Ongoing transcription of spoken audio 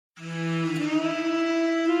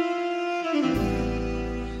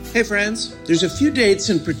Hey friends, there's a few dates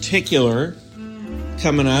in particular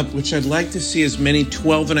coming up which I'd like to see as many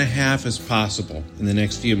 12 and a half as possible in the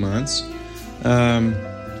next few months.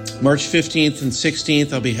 March 15th and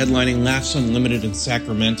 16th, I'll be headlining Laughs Unlimited in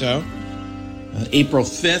Sacramento. April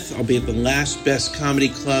 5th, I'll be at the Last Best Comedy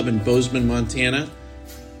Club in Bozeman, Montana.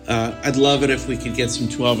 I'd love it if we could get some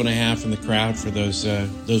 12 and a half in the crowd for those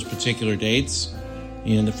particular dates.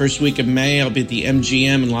 And the first week of May, I'll be at the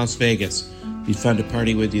MGM in Las Vegas. Be fun to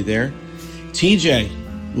party with you there. TJ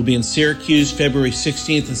will be in Syracuse February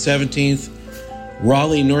 16th and 17th.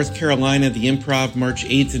 Raleigh, North Carolina, the Improv March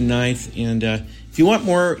 8th and 9th. And if you want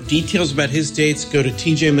more details about his dates, go to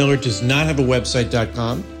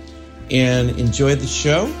tjmillerdoesnothaveawebsite.com and enjoy the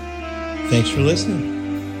show. Thanks for listening.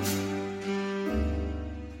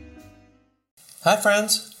 Hi,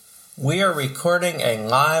 friends. We are recording a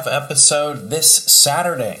live episode this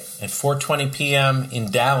Saturday at 4:20 p.m. in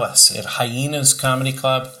Dallas at Hyenas Comedy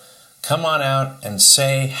Club. Come on out and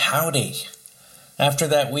say howdy. After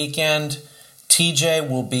that weekend, TJ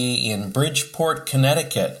will be in Bridgeport,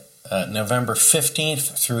 Connecticut, November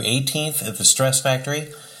 15th through 18th at the Stress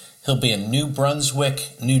Factory. He'll be in New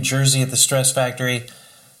Brunswick, New Jersey at the Stress Factory,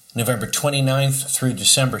 November 29th through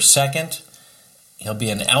December 2nd. He'll be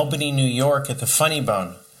in Albany, New York at the Funny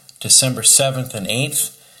Bone, December 7th and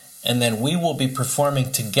 8th. And then we will be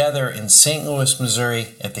performing together in St. Louis,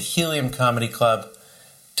 Missouri at the Helium Comedy Club,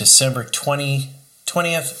 December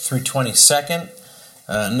 20th through 22nd.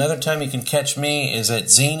 Another time you can catch me is at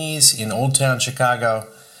Zanies in Old Town, Chicago,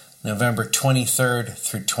 November 23rd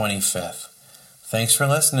through 25th. Thanks for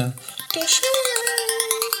listening.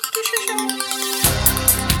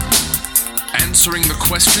 Answering the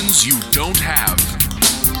questions you don't have.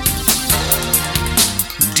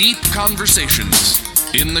 Deep conversations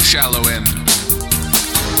in the shallow end.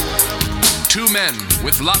 Two men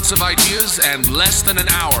with lots of ideas and less than an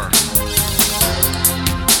hour.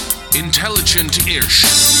 Intelligent-ish.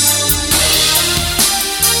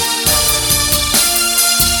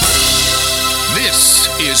 This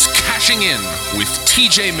is Cashing In with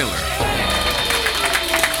TJ Miller.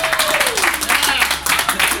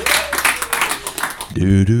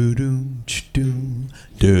 Do do do do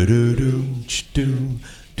do do do do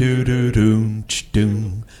do do do do do do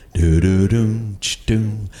do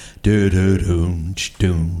do do do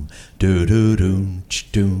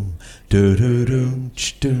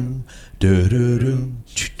do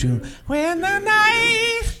do. When the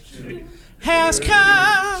night has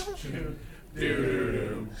come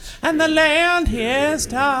and the land is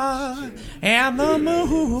dark and the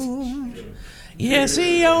moon is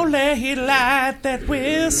the only light that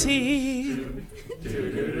we'll see.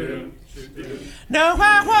 No,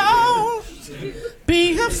 I won't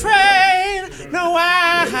be afraid. No,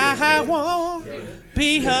 I won't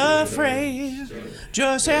be afraid.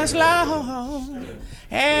 Just as long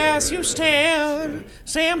as you stand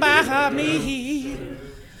by me.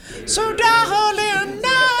 So darling,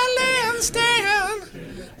 stand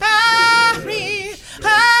by me.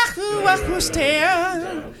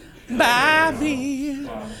 Stand by me.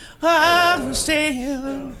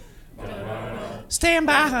 Stand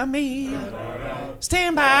by me.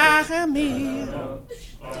 Stand by me.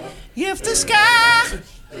 If the sky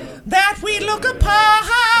that we look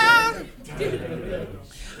upon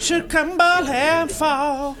should crumble and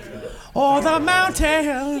fall, or the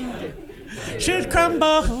mountain should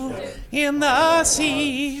crumble in the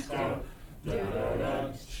sea,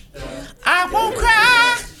 I won't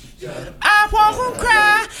cry, I won't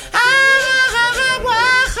cry, I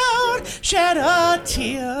won't shed a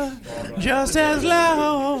tear, just as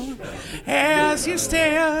long as you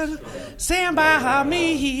stand by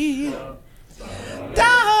me.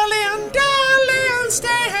 Darling,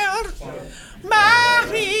 stand by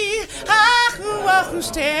me. I won't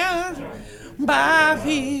stand by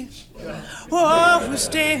me. Oh,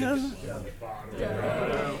 stand by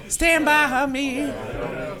me. Stand by me.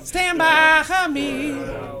 Darling, stand by me.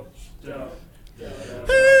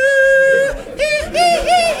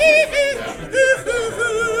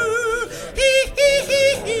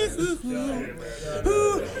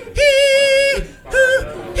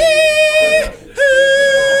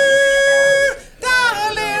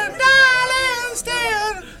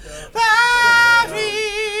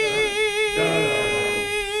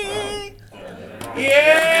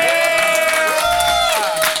 Yeah.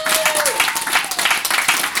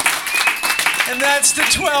 And that's the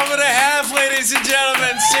 12 and a half, ladies and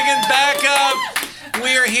gentlemen, singing back up.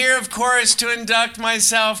 We are here, of course, to induct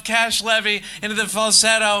myself, Cash Levy, into the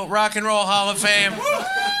Falsetto Rock and Roll Hall of Fame.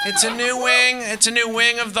 It's a new wing. It's a new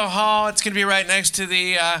wing of the hall. It's going to be right next to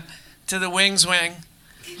the Wings wing.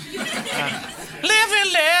 Live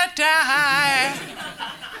and let die.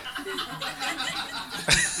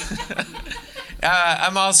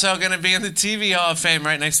 I'm also going to be in the TV Hall of Fame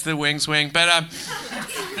right next to the Wings wing. But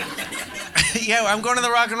yeah, I'm going to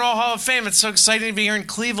the Rock and Roll Hall of Fame. It's so exciting to be here in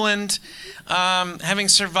Cleveland, having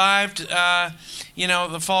survived,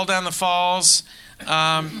 the fall down the falls.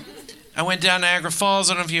 I went down Niagara Falls.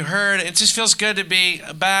 I don't know if you heard. It just feels good to be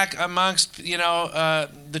back amongst,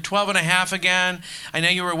 the 12 and a half again. I know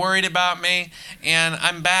you were worried about me, and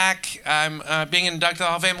I'm back. I'm being inducted to the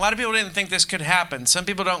Hall of Fame. A lot of people didn't think this could happen. Some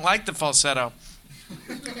people don't like the falsetto.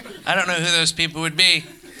 I don't know who those people would be,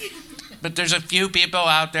 but there's a few people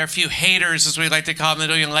out there, a few haters, as we like to call them, that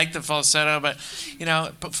don't even like the falsetto. But,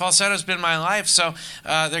 falsetto's been my life, so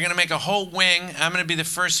they're going to make a whole wing. I'm going to be the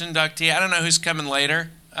first inductee. I don't know who's coming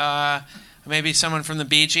later. Maybe someone from the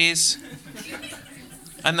Bee Gees.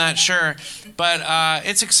 I'm not sure, but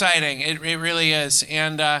it's exciting. It really is,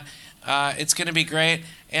 and it's going to be great.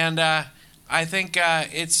 And I think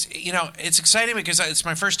it's exciting because it's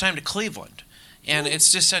my first time to Cleveland, and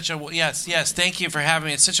it's just such a yes. Thank you for having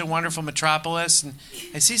me. It's such a wonderful metropolis, and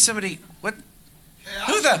I see somebody. What?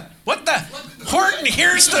 Who the? What the? Horton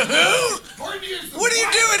hears the who? What are you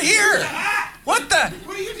doing here? What the?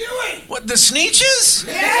 What are you doing? What, the Sneetches?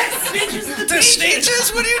 Yes, Sneetches. The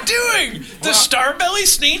Sneetches? What are you doing? The Starbelly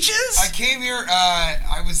Sneetches? I came here.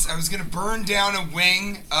 I was going to burn down a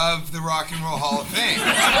wing of the Rock and Roll Hall of Fame.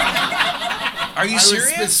 Are you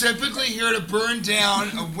serious? I was specifically here to burn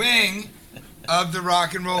down a wing of the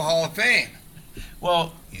Rock and Roll Hall of Fame.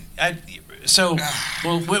 Well,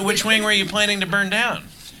 which wing were you planning to burn down?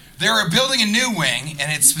 They're building a new wing,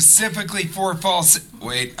 and it's specifically for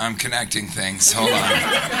Wait, I'm connecting things. Hold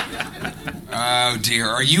on. Oh, dear.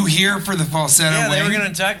 Are you here for the falsetto wing? Yeah, they were going to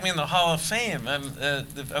induct me in the Hall of Fame. I'm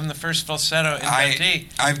the first falsetto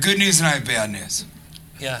inductee. I have good news and I have bad news.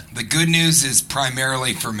 Yeah. The good news is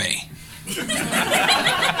primarily for me.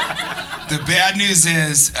 The bad news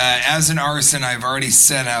is, as an arson, I've already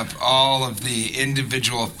set up all of the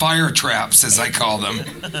individual fire traps, as I call them.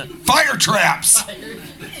 Fire traps!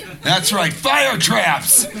 That's right, fire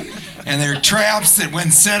traps! And they're traps that,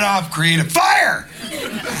 when set off, create a fire!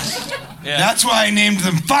 Yeah. That's why I named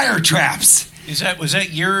them fire traps. Was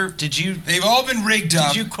that your, They've all been rigged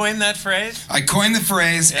up. Did you coin that phrase? I coined the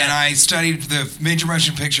phrase, and I studied the major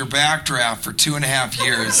motion picture Backdraft for 2.5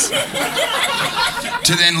 years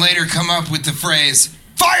to then later come up with the phrase,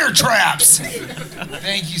 fire traps!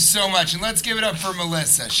 Thank you so much. And let's give it up for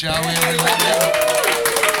Melissa, shall we?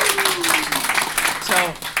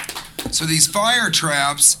 So these fire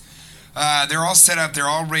traps, they're all set up, they're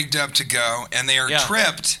all rigged up to go, and they are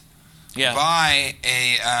tripped by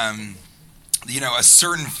a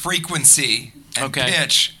certain frequency and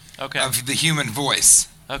pitch of the human voice.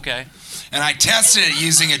 Okay. And I tested it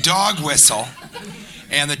using a dog whistle.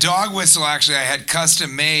 And the dog whistle, actually, I had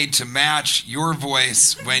custom made to match your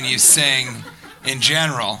voice when you sing in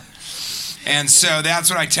general. And so that's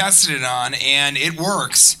what I tested it on, and it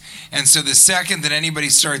works. And so the second that anybody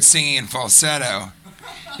starts singing in falsetto,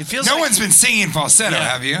 no one's been singing in falsetto,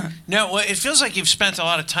 have you? No, well, it feels like you've spent a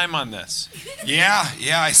lot of time on this. Yeah,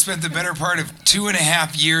 I spent the better part of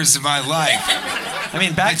 2.5 years of my life. I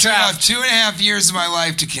mean, Backdraft. It took 2.5 years of my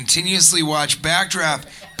life to continuously watch Backdraft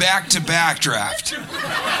back to Backdraft.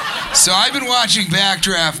 So I've been watching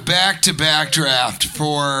Backdraft back to Backdraft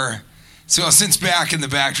since back in the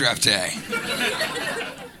Backdraft day.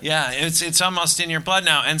 Yeah, it's almost in your blood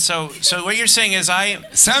now. And so what you're saying is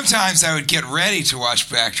sometimes I would get ready to watch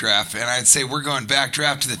Backdraft, and I'd say, we're going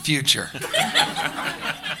Backdraft to the future.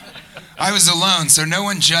 I was alone, so no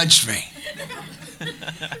one judged me.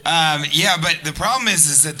 But the problem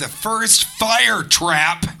is that the first fire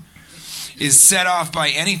trap is set off by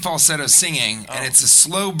any falsetto singing, and it's a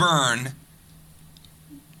slow burn.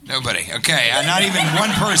 Nobody. Okay, not even one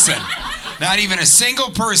person. Not even a single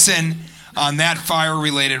person on that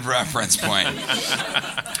fire-related reference point.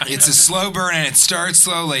 It's a slow burn, and it starts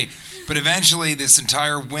slowly, but eventually this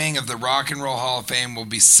entire wing of the Rock and Roll Hall of Fame will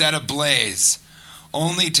be set ablaze,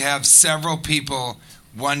 only to have several people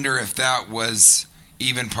wonder if that was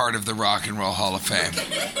even part of the Rock and Roll Hall of Fame.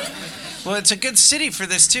 Well, it's a good city for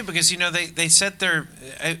this, too, because, they set their...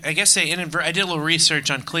 I guess I did a little research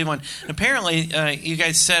on Cleveland. Apparently, you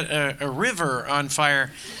guys set a river on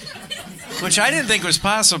fire, which I didn't think was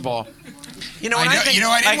possible. I didn't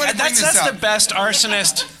want to bring this up. That's the best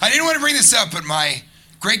arsonist. I didn't want to bring this up, but my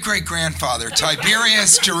great-great-grandfather,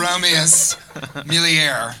 Tiberius Jeromeus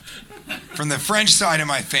Millier, from the French side of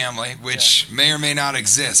my family, which may or may not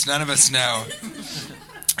exist, none of us know,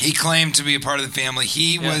 he claimed to be a part of the family.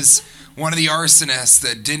 He was one of the arsonists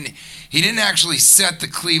that didn't actually set the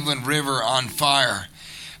Cleveland River on fire.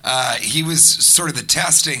 He was sort of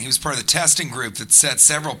he was part of the testing group that set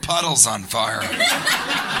several puddles on fire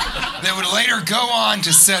that would later go on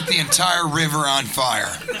to set the entire river on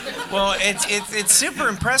fire. Well, it's super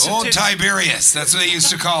impressive. Old Tiberius, that's what they used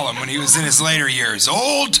to call him when he was in his later years.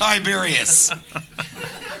 Old Tiberius.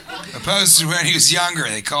 Opposed to when he was younger,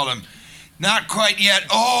 they called him not quite yet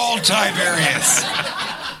old Tiberius.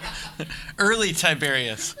 Early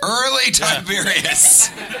Tiberius. Early Tiberius.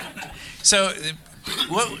 So,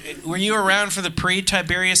 what were you around for the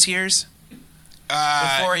pre-Tiberius years?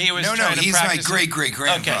 Before he was no, he's my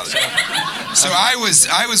great-great-grandfather. Okay, so I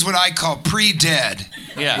was what I call pre-dead,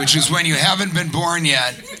 which is when you haven't been born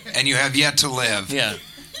yet and you have yet to live. Yeah.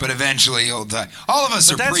 But eventually you'll die. All of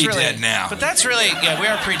us are pre-dead now. But that's really, we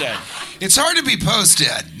are pre-dead. It's hard to be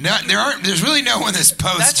post-dead. There's really no one that's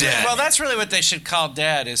post-dead. That's really what they should call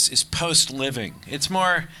dead is post-living. It's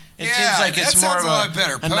more... It seems like it's that more sounds of a lot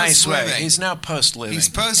better. a nice way. He's now post-living. He's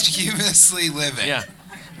posthumously living. Yeah.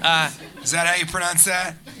 Is that how you pronounce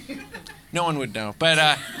that? No one would know.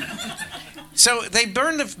 But so they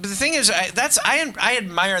burned the thing is I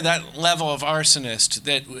admire that level of arsonist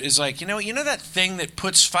that is like, you know that thing that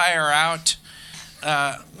puts fire out?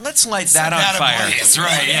 Let's light that on fire. That's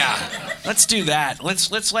right, yeah. Let's do that.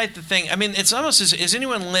 Let's light the thing. I mean, it's almost has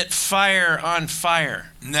anyone lit fire on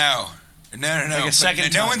fire? No. Like a second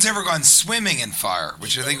time. No one's ever gone swimming in fire,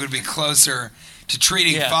 which I think would be closer to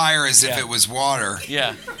treating fire as if it was water.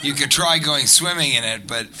 Yeah. You could try going swimming in it,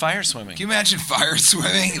 but... Fire swimming. Can you imagine fire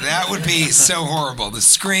swimming? That would be so horrible. The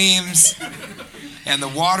screams and the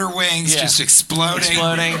water wings just exploding.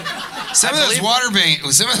 Some of those water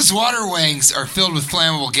wings are filled with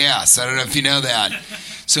flammable gas. I don't know if you know that.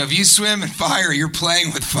 So if you swim in fire, you're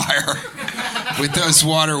playing with fire with those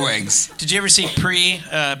water wings. Did you ever see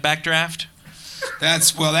Backdraft?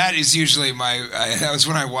 That is usually that was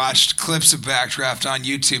when I watched clips of Backdraft on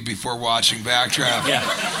YouTube before watching Backdraft. Yeah,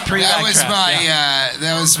 pre-Backdraft.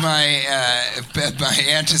 That was my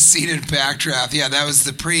antecedent Backdraft. Yeah, that was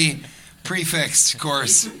the prefixed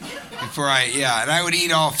course before and I would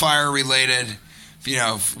eat all fire related,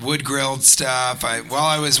 wood grilled stuff. While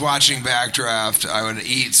I was watching Backdraft, I would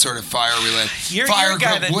eat sort of fire related,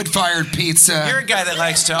 wood fired pizza. You're a guy that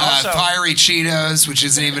likes to also fiery Cheetos, which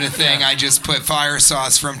isn't even a thing. I just put fire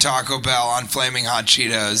sauce from Taco Bell on flaming hot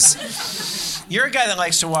Cheetos. You're a guy that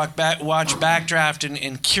likes to watch Backdraft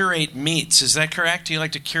and curate meats. Is that correct? Do you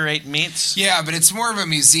like to curate meats? Yeah, but it's more of a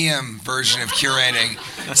museum version of curating.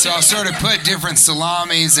 So I'll sort of put different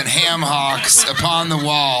salamis and ham hocks upon the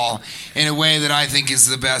wall in a way that I think is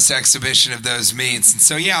the best exhibition of those meats. And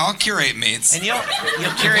so, I'll curate meats. And you'll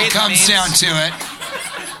curate it comes meats. Down to it.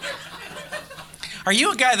 Are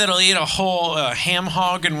you a guy that'll eat a whole ham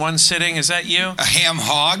hog in one sitting? Is that you? A ham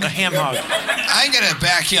hog? A ham hog. I'm going to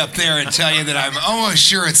back you up there and tell you that I'm almost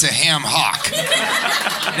sure it's a ham hock.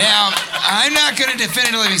 Now, I'm not going to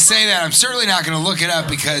definitively say that. I'm certainly not going to look it up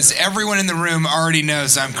because everyone in the room already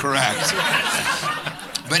knows I'm correct.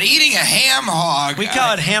 But eating a ham hog... We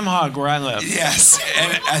call it ham hog where I live. Yes,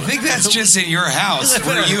 and I think that's just in your house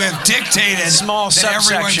where you have dictated that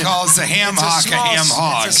everyone calls the ham hock a ham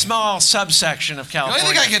hog. It's a small subsection of California. The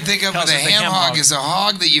only thing I can think of with a ham hog is a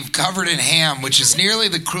hog that you've covered in ham, which is nearly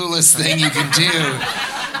the cruelest thing you can do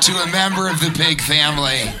to a member of the pig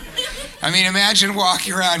family. I mean, imagine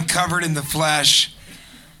walking around covered in the flesh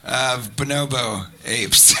of bonobo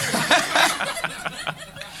apes.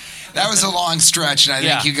 That was a long stretch, and I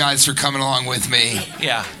thank you guys for coming along with me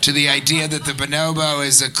to the idea that the bonobo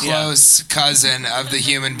is a close cousin of the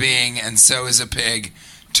human being, and so is a pig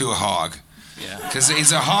to a hog. Yeah. Because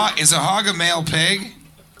is a hog a male pig?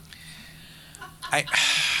 Wait,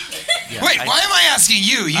 why am I asking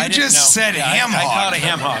you? You just said ham hog. I call it a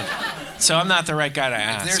ham hog. So I'm not the right guy to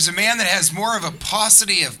ask. There's a man that has more of a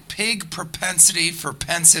paucity of pig propensity for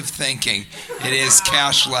pensive thinking. It is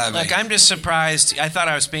Cash Levy. Look, I'm just surprised. I thought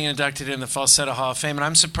I was being inducted in the Falsetto Hall of Fame, and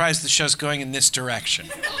I'm surprised the show's going in this direction,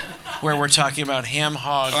 where we're talking about ham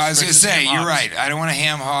hog. I was going to say, you're right. I don't want to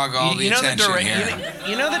ham hog all the attention here.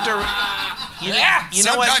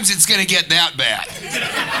 Sometimes it's going to get that bad.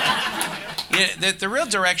 The real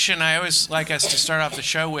direction I always like us to start off the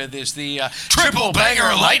show with is the Triple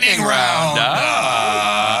Banger Lightning Round.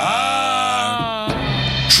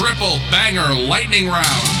 Triple Banger Lightning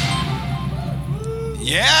Round.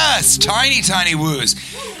 Yes, tiny woos.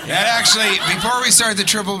 That actually, before we start the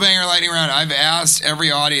Triple Banger Lightning Round, I've asked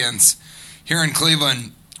every audience here in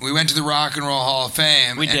Cleveland. We went to the Rock and Roll Hall of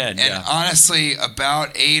Fame. And honestly,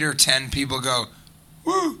 about 8 or 10 people go,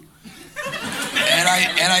 woo.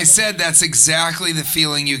 And I said that's exactly the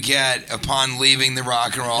feeling you get upon leaving the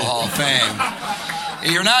Rock and Roll Hall of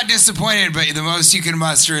Fame. You're not disappointed, but the most you can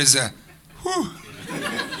muster is a whew.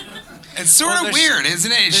 It's sort of weird,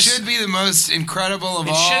 isn't it? It should be the most incredible of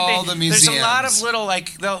all the museums. There's a lot of little,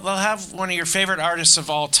 like, they'll have one of your favorite artists of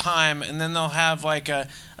all time, and then they'll have, like, a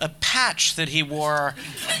patch that he wore,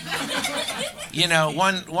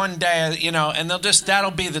 one day, and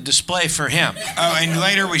that'll be the display for him. Oh, and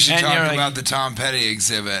later we should talk about the Tom Petty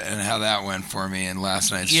exhibit and how that went for me in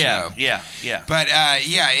last night's show. Yeah. But,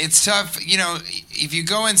 it's tough. If you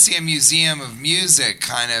go and see a museum of music,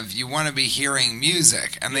 you want to be hearing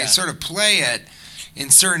music, and they sort of play it in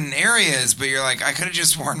certain areas, but you're like, I could have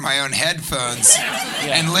just worn my own headphones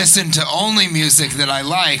and listened to only music that I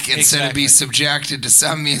like instead of be subjected to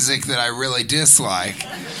some music that I really dislike.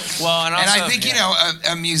 Well, and I think,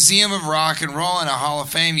 a museum of rock and roll and a Hall of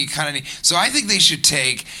Fame, you kind of need. So I think they should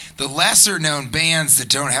take the lesser known bands that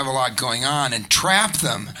don't have a lot going on and trap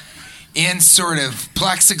them in sort of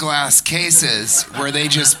plexiglass cases where they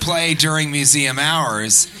just play during museum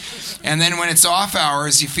hours. And then when it's off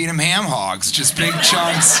hours, you feed them ham hogs, just big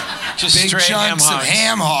chunks, of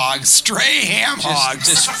ham hogs, stray ham hogs.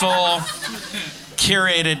 Just full,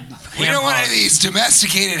 curated ham hogs. We don't want any of these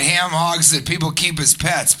domesticated ham hogs that people keep as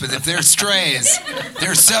pets, but if they're strays,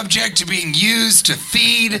 they're subject to being used to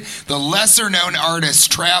feed the lesser-known artists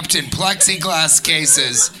trapped in plexiglass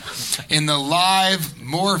cases in the live,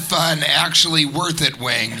 more fun, actually worth it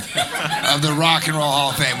wing of the Rock and Roll Hall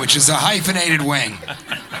of Fame, which is a hyphenated wing.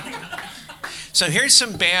 So here's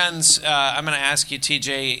some bands. I'm going to ask you,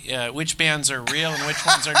 TJ, which bands are real and which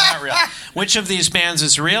ones are not real. Which of these bands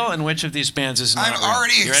is real and which of these bands is not real? I'm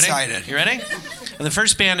already excited. You ready? And the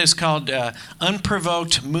first band is called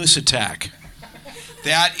Unprovoked Moose Attack.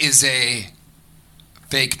 That is a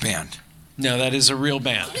fake band. No, that is a real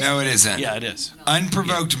band. No, it isn't. Yeah, it is.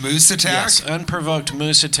 Unprovoked Moose Attack? Yes, Unprovoked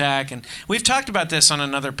Moose Attack. And we've talked about this on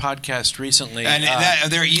another podcast recently. And you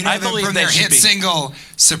know them from their hit single,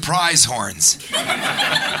 Surprise Horns.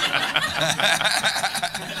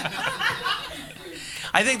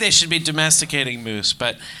 I think they should be domesticating moose,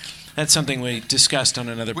 but that's something we discussed on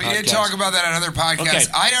another podcast. We did talk about that on another podcast. Okay.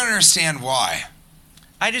 I don't understand why.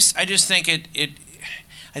 I just think it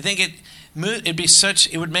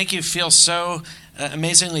would make you feel so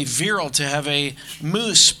amazingly virile to have a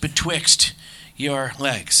moose betwixt your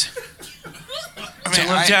legs. To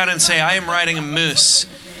look down and say, I am riding a moose.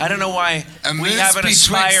 I don't know why we haven't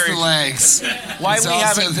aspired. The legs. Why it's we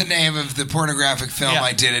also haven't the name of the pornographic film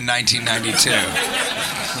I did in 1992.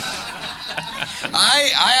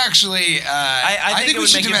 I think we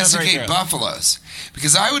should domesticate buffaloes.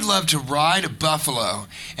 Because I would love to ride a buffalo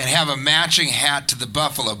and have a matching hat to the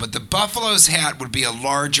buffalo, but the buffalo's hat would be a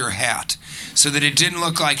larger hat so that it didn't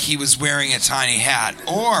look like he was wearing a tiny hat.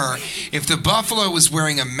 Or if the buffalo was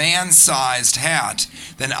wearing a man-sized hat,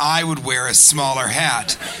 then I would wear a smaller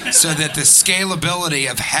hat so that the scalability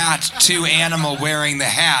of hat to animal wearing the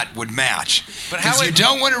hat would match. Because you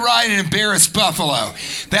don't want to ride an embarrassed buffalo.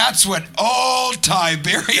 That's what old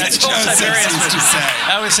Tiberius Joseph used to say.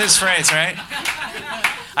 That was his phrase, right?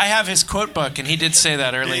 I have his quote book, and he did say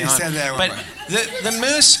that early on. He said that. But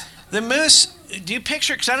the moose. Do you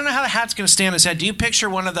picture? Because I don't know how the hat's going to stay on his head. Do you picture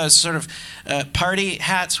one of those sort of party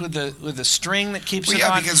hats with the string that keeps it on?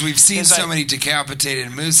 Yeah, because we've seen so many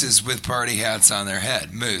decapitated mooses with party hats on their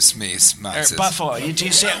head. Moose, mice. Or buffalo. Do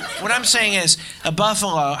you see it? What I'm saying is, a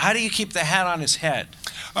buffalo. How do you keep the hat on his head?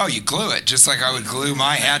 Oh, you glue it, just like I would glue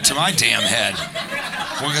my hat to my damn head.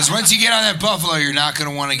 Well, because once you get on that buffalo, you're not going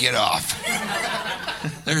to want to get off.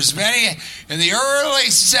 There's many, in the early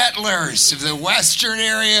settlers of the western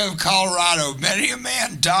area of Colorado, many a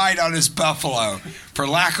man died on his buffalo for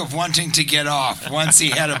lack of wanting to get off once he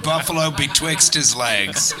had a buffalo betwixt his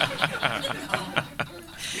legs.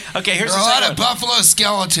 Okay, here's there are a lot of buffalo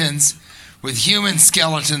skeletons with human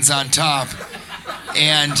skeletons on top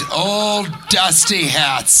and old dusty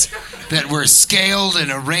hats that were scaled in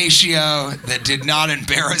a ratio that did not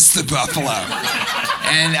embarrass the buffalo.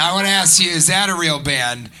 And I want to ask you, is that a real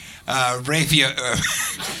band?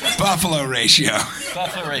 Buffalo Ratio.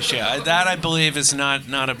 Buffalo Ratio. That, I believe, is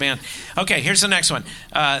not a band. Okay, here's the next one.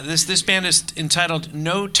 This band is entitled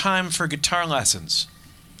No Time for Guitar Lessons.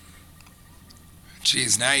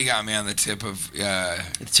 Jeez, now you got me on the tip of... the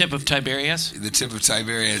tip of Tiberius? The tip of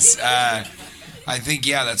Tiberius. I think,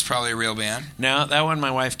 that's probably a real band. No, that one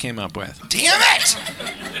my wife came up with. Damn it!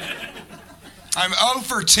 I'm 0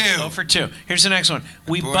 for 2. 0 for 2. Here's the next one.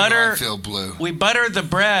 Boy, do I feel blue. We butter the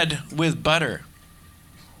bread with butter.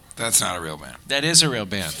 That's not a real band. That is a real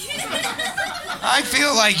band. I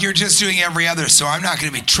feel like you're just doing every other, so I'm not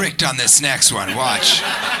going to be tricked on this next one. Watch.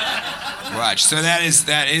 So that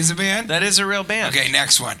is a band? That is a real band. Okay,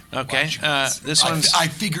 next one. Okay. This one's. I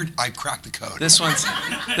figured I cracked the code. This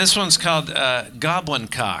one's called Goblin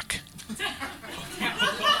Cock.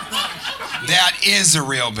 That is a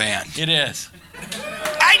real band. It is.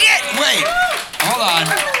 I did! Wait. Hold on.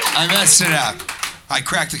 I messed it up. I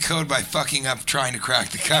cracked the code by fucking up trying to crack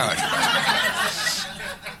the code.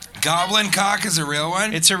 Goblin Cock is a real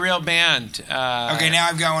one? It's a real band. Okay, now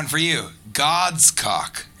I've got one for you. God's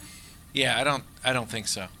Cock. Yeah, I don't think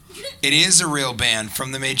so. It is a real band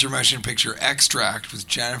from the major motion picture Extract with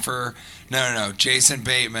Jason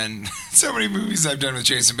Bateman. So many movies I've done with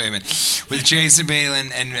Jason Bateman. With Jason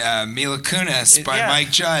Bateman and Mila Kunis by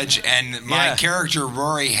Mike Judge. And my character,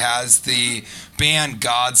 Rory, has the band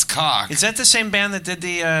God's Cock. Is that the same band that did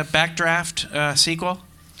the Backdraft sequel?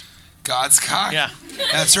 God's Cock? Yeah.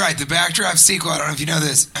 That's right. The Backdraft sequel, I don't know if you know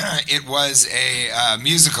this, it was a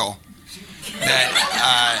musical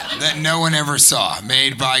that no one ever saw,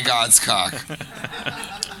 made by God's Cock.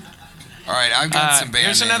 All right, I've got some band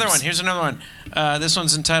Here's names. another one. This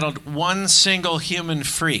one's entitled One Single Human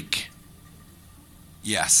Freak.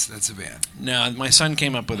 Yes, that's a band. No, my son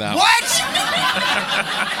came up with that What? one.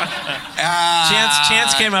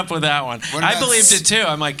 Chance came up with that one. What I about believed it too.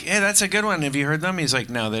 I'm like, hey, that's a good one. Have you heard them? He's like,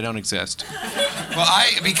 no, they don't exist. Well,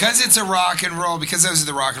 because it's a rock and roll, because I was at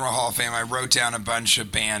the Rock and Roll Hall of Fame, I wrote down a bunch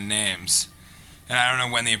of band names. And I don't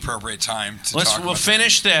know when the appropriate time to talk about We'll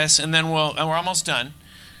finish this, and then we're almost done.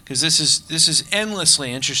 Because this is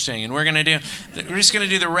endlessly interesting, and we're just gonna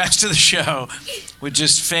do the rest of the show with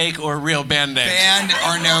just fake or real band names. Band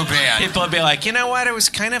or no band. People will be like, you know what? It was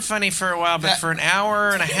kind of funny for a while, but for an hour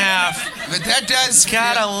and a half, But that does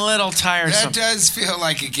got a little tiresome. That does feel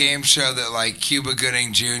like a game show that like Cuba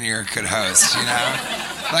Gooding Jr. could host, you know?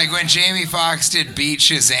 Like when Jamie Foxx did Beat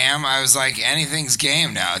Shazam, I was like, anything's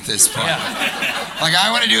game now at this point. Yeah. Like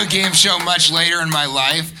I want to do a game show much later in my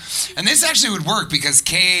life. And this actually would work because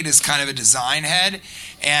K8 is kind of a design head.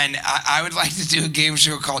 And I would like to do a game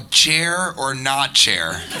show called Chair or Not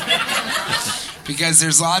Chair. Because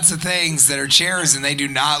there's lots of things that are chairs and they do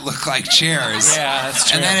not look like chairs. Yeah, that's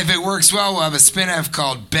true. And then if it works well, we'll have a spin-off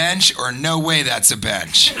called Bench or No Way That's a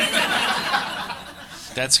Bench.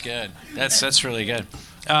 That's good. That's really good.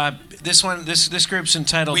 This group's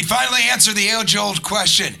entitled. We finally answered the age-old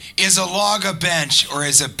question: is a log a bench, or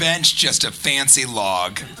is a bench just a fancy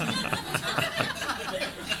log?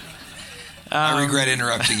 I regret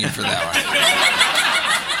interrupting you for that one.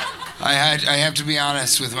 I have to be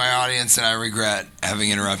honest with my audience, and I regret having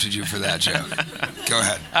interrupted you for that joke. Go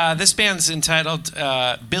ahead. This band's entitled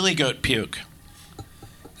Billy Goat Puke.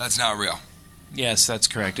 That's not real. Yes, that's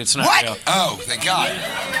correct. It's not What? real. Oh, thank God.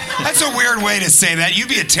 That's a weird way to say that. You'd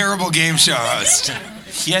be a terrible game show host.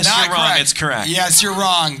 Yes, Not you're wrong. correct. It's correct. Yes, you're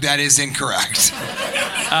wrong. That is incorrect.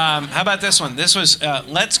 How about this one? This was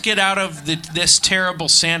Let's Get Out of this Terrible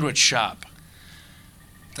Sandwich Shop.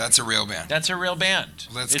 That's a real band. That's a real band.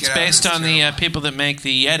 Let's It's Get Out of based This on the Terrible- people that make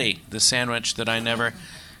the Yeti, the sandwich that I never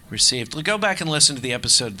received. Go back and listen to the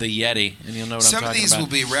episode The Yeti, and you'll know what Some I'm of talking these about. will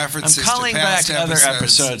be references I'm calling to past back other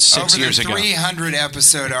episodes 6 years over ago. the 300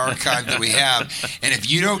 episode archive that we have. And if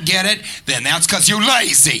you don't get it, then that's because you're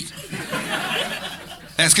lazy.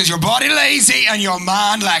 That's because your body lazy and your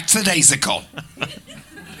mind lackadaisical.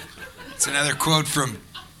 It's another quote from,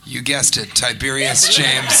 you guessed it, Tiberius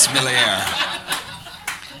James Milliere.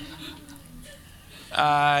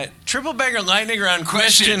 Triple Bagger Lightning Round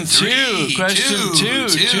Question three. Question two.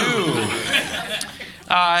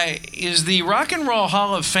 Is the Rock and Roll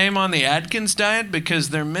Hall of Fame on the Atkins diet because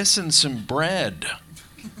they're missing some bread?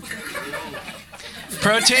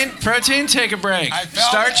 Protein, take a break.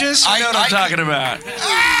 Starches, you know what I'm talking about.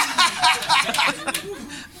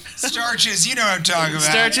 Starches, you know what I'm talking about.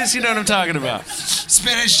 Starches, you know what I'm talking about.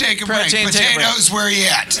 Spinach, take a break. Protein, take a break. Potatoes, where you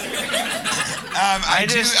at? I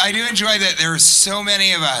do enjoy that there are so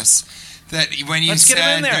many of us that when you Let's get 'em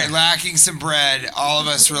said in there. they're lacking some bread, all of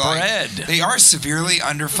us were like, Bread. they are severely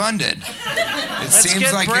underfunded. It seems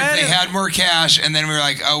get like if bread. they had more cash, and then we were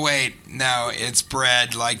like, oh wait, no, it's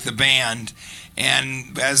bread like the band.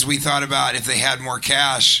 And as we thought about if they had more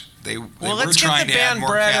cash, they were Let's trying get the to add band more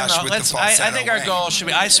bread. cash with the falsetto I think our wing. goal should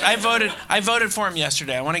be. I voted for him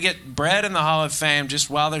yesterday. I want to get bread in the Hall of Fame just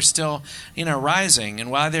while they're still, rising, and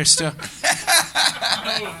while they're still.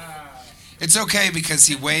 It's okay because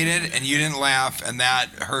he waited and you didn't laugh, and that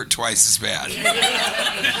hurt twice as bad.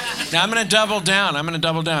 Now I'm going to double down.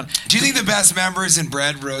 Do you think the best members in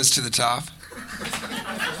Bread rose to the top?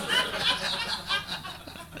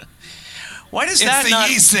 Why does It's that the not...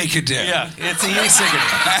 yeast they could do. Yeah, it's the yeast they could do.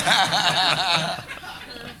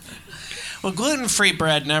 Well, gluten-free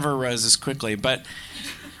bread never rose as quickly, but...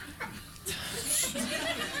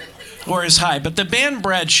 or as high. But the band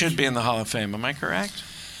Bread should be in the Hall of Fame. Am I correct?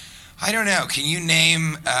 I don't know. Can you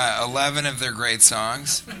name 11 of their great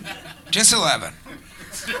songs? Just 11.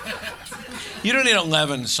 You don't need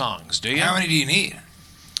 11 songs, do you? How many do you need?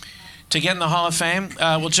 To get in the Hall of Fame?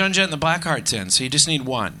 Well, Joan Jett and the Blackheart's in, so you just need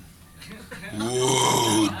one.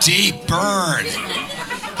 Ooh, deep burn.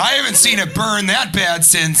 I haven't seen a burn that bad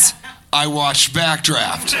since I watched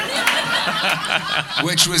Backdraft,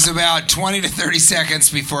 which was about 20 to 30 seconds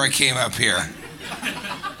before I came up here.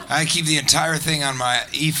 I keep the entire thing on my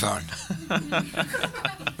ePhone,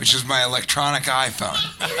 which is my electronic iPhone.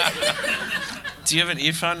 Do you have an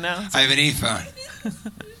ePhone now? I have an ePhone.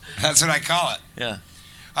 That's what I call it. Yeah.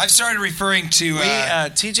 I've started referring to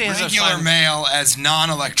TJ has regular mail as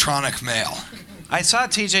non-electronic mail. I saw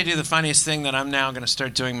TJ do the funniest thing that I'm now going to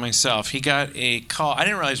start doing myself. He got a call. I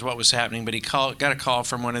didn't realize what was happening, but he got a call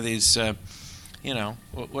from one of these,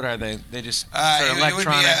 what are they? They just sort of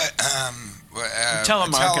electronic...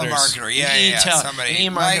 telemarketer. Yeah, somebody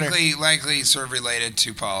e-marketer. likely sort of related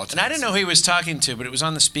to politics. And I didn't know who he was talking to, but it was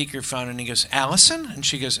on the speakerphone, and he goes, Allison? And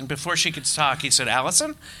she goes, and before she could talk, he said,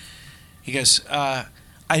 Allison? He goes,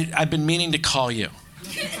 I've been meaning to call you.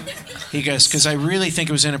 He goes, because I really think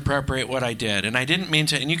it was inappropriate what I did. And I didn't mean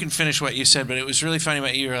to, and you can finish what you said, but it was really funny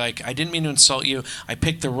what you were like, I didn't mean to insult you. I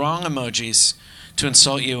picked the wrong emojis to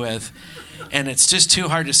insult you with. And it's just too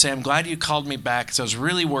hard to say. I'm glad you called me back because I was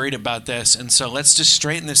really worried about this. And so let's just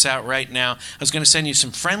straighten this out right now. I was going to send you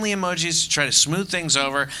some friendly emojis to try to smooth things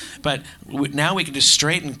over. But now we can just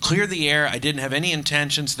straighten, clear the air. I didn't have any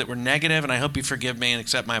intentions that were negative, and I hope you forgive me and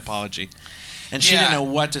accept my apology. And she didn't know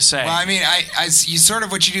what to say. Well, I mean, you sort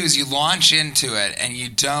of what you do is you launch into it and you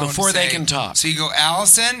don't before they can talk. So you go,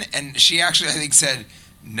 Allison, and she actually, I think, said,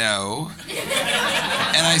 no.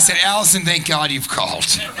 And I said, Allison, thank God you've called.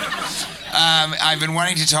 I've been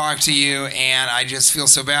wanting to talk to you, and I just feel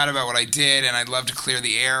so bad about what I did, and I'd love to clear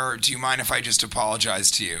the air. Do you mind if I just apologize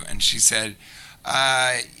to you? And she said,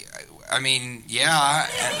 I mean, yeah.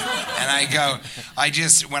 And I go,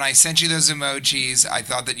 when I sent you those emojis, I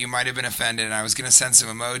thought that you might have been offended, and I was going to send some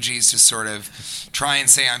emojis to sort of try and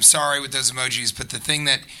say I'm sorry with those emojis. But the thing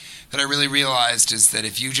that I really realized is that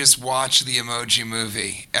if you just watch the Emoji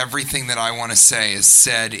Movie, everything that I want to say is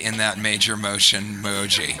said in that major motion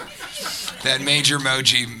emoji. That major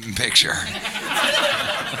emoji picture.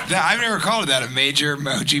 I've never called it that, a major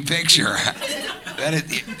emoji picture.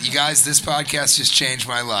 You guys, this podcast just changed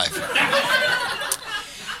my life.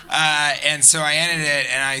 And so I ended it,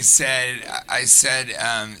 and I said,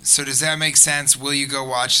 so does that make sense? Will you go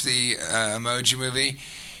watch the Emoji Movie?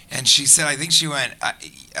 And she said, I think she went,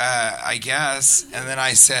 I guess. And then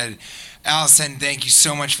I said, Allison, thank you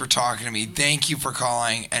so much for talking to me. Thank you for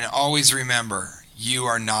calling. And always remember, you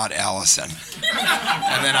are not Allison.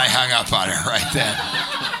 And then I hung up on her right then.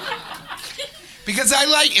 Because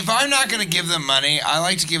if I'm not going to give them money, I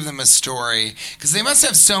like to give them a story. Because they must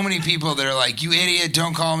have so many people that are like, you idiot,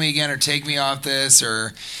 don't call me again or take me off this.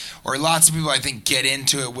 Or lots of people, I think, get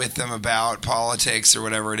into it with them about politics or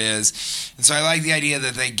whatever it is. And so I like the idea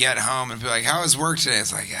that they get home and be like, how was work today?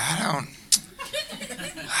 It's like, I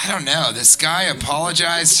don't know. This guy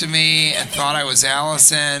apologized to me and thought I was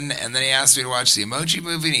Allison. And then he asked me to watch the Emoji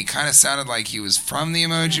Movie. And he kind of sounded like he was from the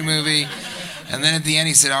Emoji Movie. And then at the end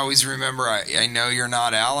he said, always remember, I know you're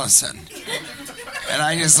not Allison. And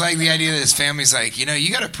I just like the idea that his family's like, you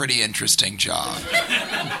got a pretty interesting job.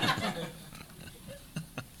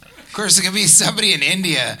 Of course, it could be somebody in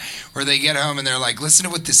India where they get home and they're like, listen to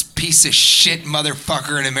what this piece of shit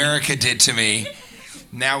motherfucker in America did to me.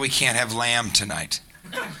 Now we can't have lamb tonight.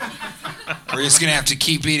 We're just going to have to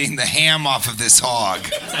keep eating the ham off of this hog.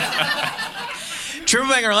 Triple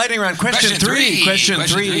Banger Lightning Round. Question three. Question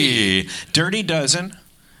three. Dirty Dozen,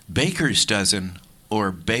 Baker's Dozen,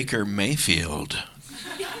 or Baker Mayfield?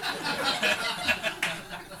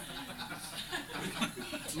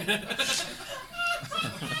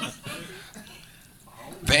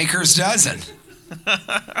 Baker's Dozen. So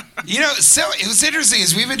it was interesting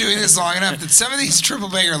is we've been doing this long enough that some of these Triple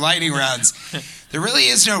Banger Lightning Rounds, There really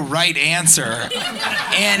is no right answer.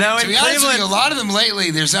 And No, to in be honest with Cleveland- you, a lot of them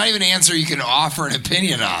lately, there's not even an answer you can offer an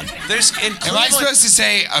opinion on. There's in Am I Cleveland. supposed to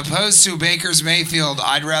say, opposed to Baker's Mayfield,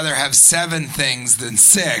 I'd rather have 7 things than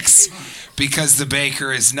 6 because the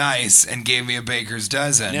baker is nice and gave me a baker's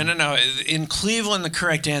dozen? No. In Cleveland, the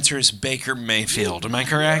correct answer is Baker Mayfield. Am I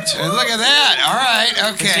correct? Look at that. All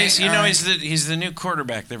right. Okay. You All know, right. he's the new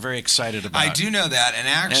quarterback. They're very excited about. I do know that, and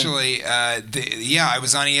actually, I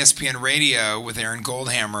was on ESPN Radio with Aaron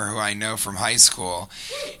Goldhammer, who I know from high school,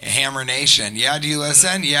 Hammer Nation. Yeah, do you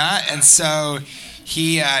listen? Yeah, and so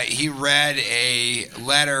he read a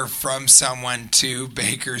letter from someone to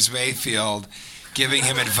Baker's Mayfield, giving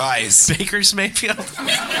him advice. Baker's Mayfield.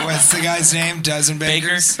 What's the guy's name? Dozen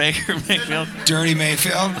Bakers. Baker Mayfield. Dirty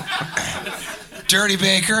Mayfield. Dirty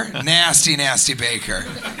Baker. Nasty Baker.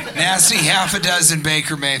 Nasty half a dozen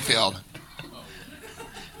Baker Mayfield.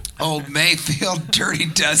 Old Mayfield, dirty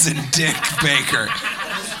dozen Dick Baker.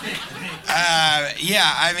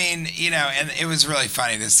 Yeah, I mean, and it was really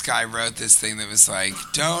funny. This guy wrote this thing that was like,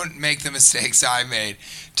 don't make the mistakes I made.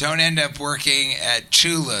 Don't end up working at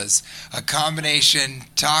Chula's, a combination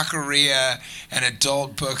taqueria and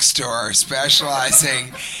adult bookstore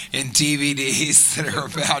specializing in DVDs that are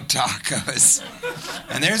about tacos.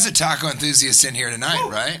 And there's a taco enthusiast in here tonight,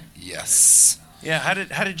 right? Yes. Yeah.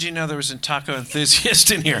 How did you know there was a taco enthusiast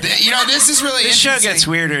in here? This is really This show interesting. gets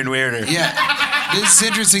weirder and weirder. Yeah, this is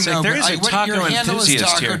interesting though. there is a taco your handle is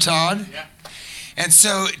enthusiast Taco here. Todd. Yeah. And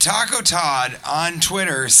so Taco Todd on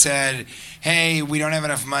Twitter said, "Hey, we don't have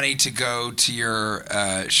enough money to go to your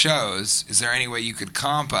shows. Is there any way you could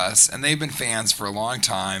comp us?" And they've been fans for a long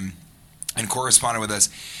time and corresponded with us.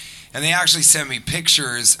 And they actually sent me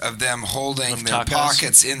pictures of them holding their tacos?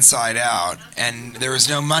 pockets inside out, and there was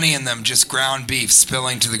no money in them, just ground beef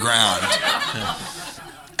spilling to the ground.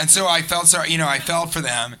 And so I felt sorry, I felt for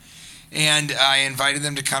them, and I invited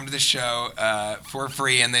them to come to the show for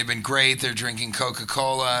free, and they've been great. They're drinking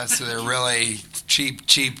Coca-Cola, so they're really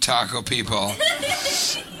cheap taco people.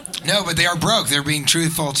 No, but they are broke. They're being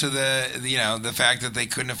truthful to the fact that they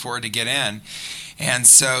couldn't afford to get in. And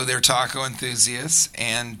so they're taco enthusiasts,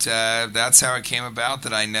 and that's how it came about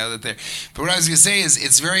that I know that they're... But what I was going to say is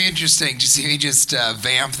it's very interesting. Did you see me just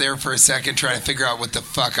vamp there for a second trying to figure out what the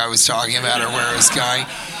fuck I was talking about or where I was going?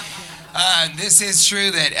 This is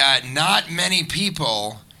true that not many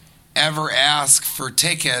people ever ask for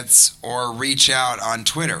tickets or reach out on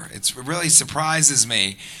Twitter. It really surprises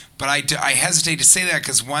me. But I hesitate to say that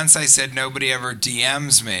because once I said nobody ever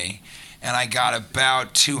DMs me, and I got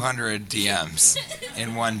about 200 DMs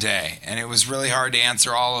in one day. And it was really hard to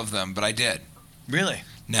answer all of them, but I did. Really?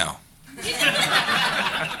 No.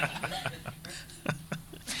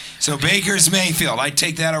 So Baker's Mayfield, I'd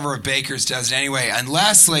take that over a Baker's dozen anyway,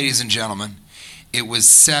 unless, ladies and gentlemen, it was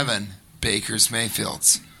 7 Baker's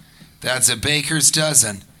Mayfields. That's a Baker's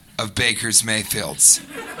dozen of Baker's Mayfields.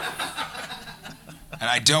 And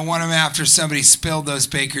I don't want them after somebody spilled those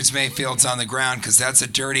Baker's Mayfields on the ground because that's a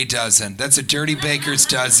dirty dozen. That's a dirty Baker's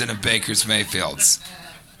dozen of Baker's Mayfields.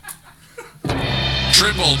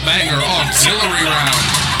 Triple banger auxiliary round.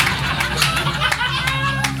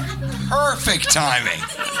 Perfect timing.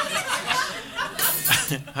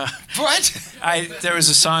 What? There was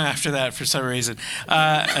a song after that for some reason.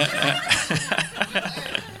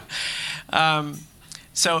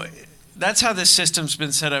 So that's how this system's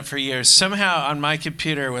been set up for years. Somehow on my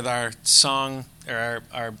computer with our song or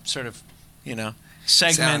our sort of,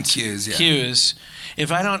 segment Sound cues, yeah. cues,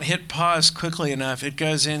 if I don't hit pause quickly enough, it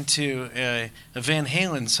goes into a Van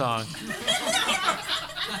Halen song.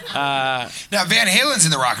 Now, Van Halen's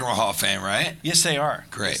in the Rock and Roll Hall of Fame, right? Yes, they are.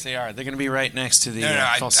 Great. Yes, they are. They're going to be right next to the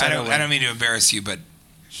No, falsetto. I don't mean to embarrass you, but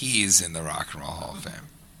he's in the Rock and Roll Hall of Fame.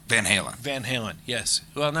 Van Halen. Van Halen, yes.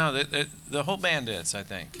 Well, no, the whole band is, I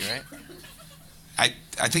think, right?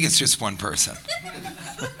 I think it's just one person.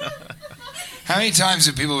 How many times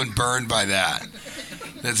have people been burned by that?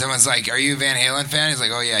 That someone's like, "Are you a Van Halen fan?" He's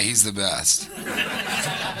like, "Oh yeah, he's the best."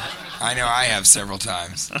 I know I have several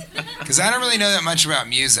times. Because I don't really know that much about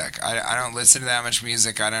music. I don't listen to that much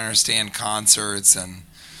music. I don't understand concerts. And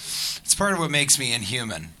it's part of what makes me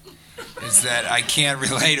inhuman. Is that I can't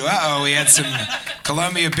relate. Uh-oh, we had some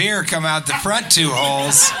Columbia beer come out the front 2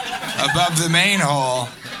 holes above the main hole.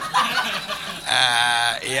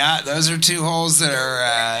 Yeah, those are 2 holes that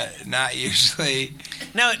are not usually...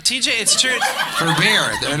 No, TJ, it's true. For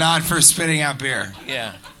beer. They're not for spitting out beer.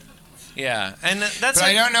 Yeah. Yeah. And that's But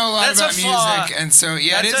I don't know a lot that's about flaw. music, and so,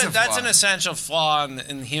 yeah, it is a flaw. That's an essential flaw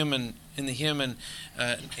in human in the human,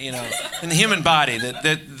 in the human body.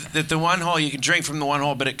 That the one hole, you can drink from the one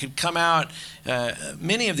hole, but it could come out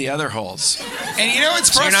many of the other holes. And you know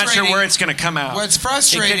what's So you're frustrating? not sure where it's going to come out. What's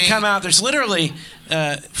frustrating? It could come out. There's literally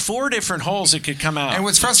 4 different holes it could come out. And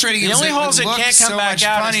what's frustrating The is only it holes would that look can't come so back much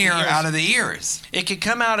out is the funnier ears. out of the ears. It could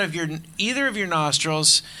come out of either of your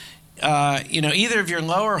nostrils, either of your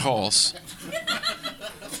lower holes.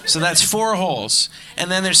 So that's 4 holes. And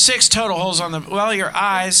then there's 6 total holes on your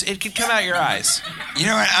eyes. It could come out your eyes. You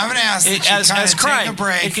know what? I'm going to ask that you As kind of crying. take a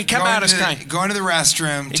break. It could come out as crying. Go into the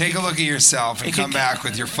restroom, take a look at yourself, and it could come back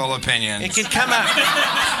with your full opinion. It could come out.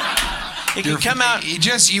 It could come out.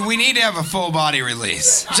 We need to have a full body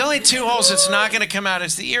release. There's only 2 holes that's not going to come out.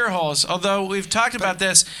 It's the ear holes. Although we've talked about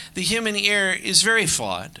this, the human ear is very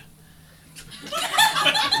flawed.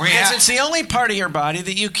 Because it's the only part of your body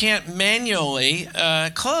that you can't manually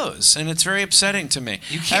close, and it's very upsetting to me.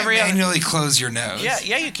 You can't manually close your nose. Yeah,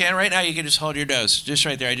 you can. Right now, you can just hold your nose, just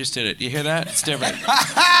right there. I just did it. You hear that? It's different.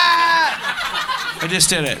 I just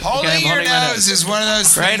did it. Holding your nose is one of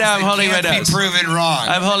those things that can't be proven wrong.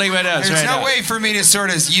 I'm holding my nose. There's right no now. way for me to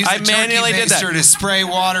sort of use I a turkey manually did that. baster to spray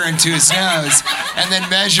water into his nose and then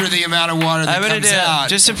measure the amount of water that comes out.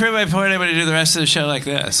 Just to prove my point, I'm going to do the rest of the show like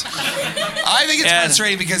this. I think it's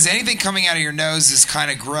frustrating because anything coming out of your nose is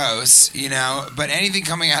kind of gross, but anything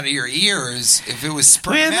coming out of your ears, if it was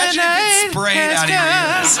sprayed, imagine if it sprayed out of your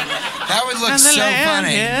ears. That would look so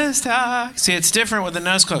funny. See, it's different with the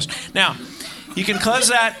nose closed. Now, you can close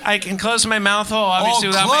that. I can close my mouth hole, obviously,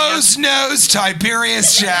 without my closed nose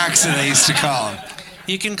Tiberius Jackson, they used to call him.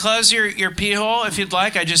 You can close your pee hole if you'd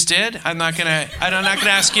like. I just did. I'm not gonna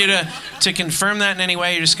ask you to confirm that in any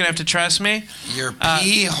way. You're just gonna have to trust me. Your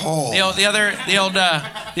pee hole. The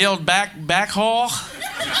old back hole.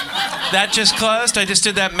 That just closed. I just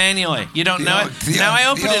did that manually. You don't know it. Now I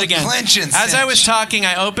opened it again. As I was talking,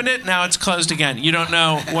 I opened it. Now it's closed again. You don't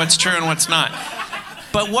know what's true and what's not.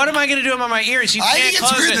 But what am I going to do about my ears? I think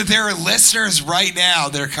it's weird that there are listeners right now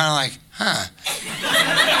that are kind of like, huh.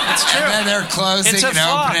 It's true. And then they're closing and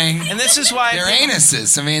opening. And this is why their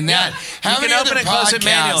anuses. I mean, how many other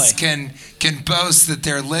podcasts can boast that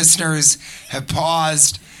their listeners have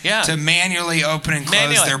paused to manually open and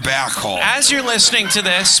close their back hole? As you're listening to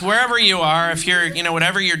this, wherever you are, if you're,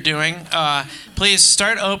 whatever you're doing, please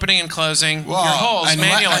start opening and closing your holes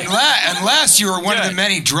manually. Unless you are one of the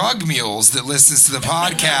many drug mules that listens to the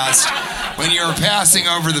podcast, when you're passing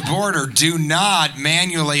over the border, do not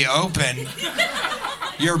manually open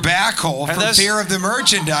your back hole for fear of the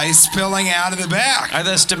merchandise spilling out of the back. Are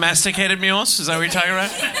those domesticated mules? Is that what you're talking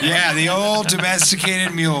about? Yeah, the old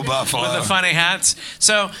domesticated mule buffalo. With the funny hats.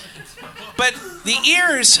 But the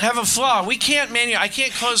ears have a flaw. We can't I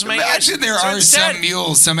can't close my ears. Imagine there are some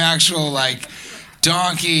mules, some actual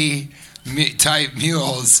donkey type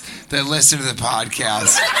mules that listen to the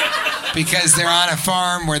podcast because they're on a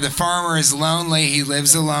farm where the farmer is lonely. He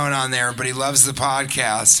lives alone on there, but he loves the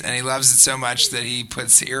podcast, and he loves it so much that he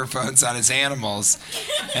puts earphones on his animals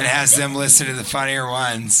and has them listen to the funnier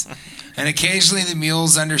ones. And occasionally the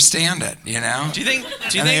mules understand it, Do you think?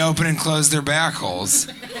 They open and close their back holes.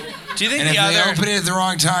 Do you think they open it at the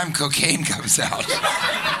wrong time, cocaine comes out.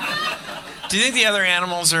 Do you think the other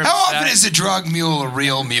animals are How often is a drug mule a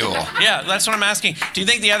real mule? Yeah, that's what I'm asking. Do you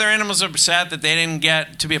think the other animals are upset that they didn't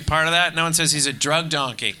get to be a part of that? No one says he's a drug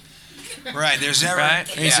donkey. Right, there's never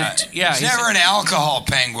there's never an alcohol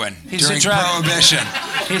penguin during Prohibition.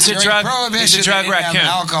 He's a drug raccoon.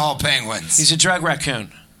 Alcohol penguins. He's a drug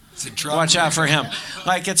raccoon. Watch out for him.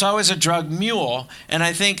 It's always a drug mule, and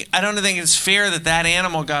I don't think it's fair that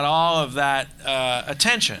animal got all of that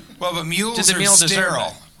attention. Well, but mules are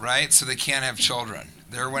sterile, right? So they can't have children.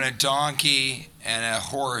 They're when a donkey and a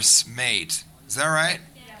horse mate. Is that right?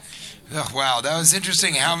 Oh, wow, that was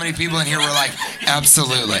interesting how many people in here were like,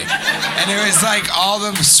 absolutely. And it was all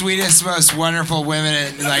the sweetest, most wonderful women.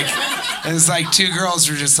 And it was 2 girls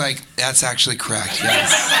were just like, that's actually correct,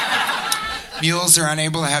 yes. Mules are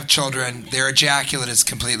unable to have children. Their ejaculate is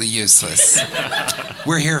completely useless.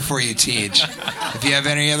 We're here for you, Tej. If you have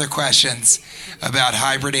any other questions about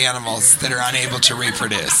hybrid animals that are unable to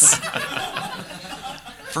reproduce.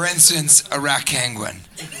 For instance, a raccoon.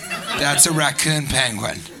 That's a raccoon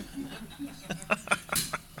penguin.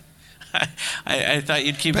 I thought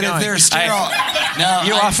you'd keep but going. But if they're sterile... No,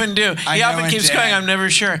 you often do. He often keeps going. I'm never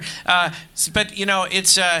sure. But,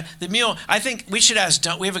 it's the mule. I think we should ask...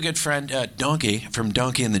 We have a good friend, Donkey, from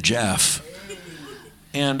Donkey and the Jeff.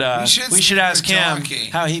 And we should ask him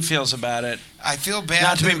how he feels about it. I feel bad.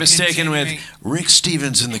 Not to be mistaken with Rick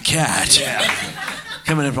Stevens and the Cat. Yeah.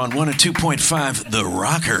 Coming up on 102.5, The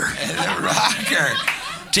Rocker. The Rocker.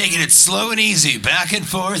 Taking it slow and easy, back and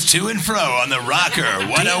forth, to and fro on the Rocker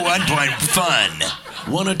 101.Fun.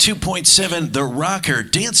 102.7 The Rocker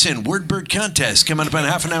Dancing Wordbird Contest coming up in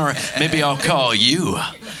half an hour. Maybe I'll call you.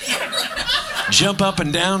 Jump up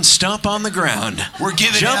and down, stomp on the ground. We're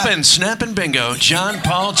giving Jumpin', snapping bingo. John,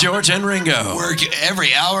 Paul, George, and Ringo.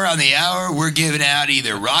 Every hour on the hour, we're giving out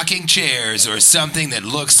either rocking chairs or something that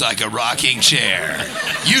looks like a rocking chair.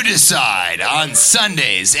 You decide on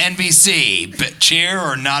Sundays, NBC, chair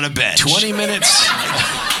or not a bench. 20 minutes.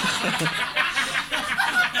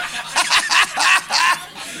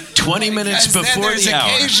 20 minutes before the hour. There's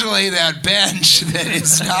occasionally that bench that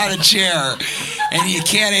is not a chair, and you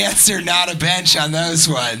can't answer not a bench on those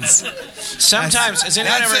ones. Sometimes, has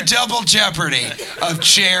anyone That's ever... a double jeopardy of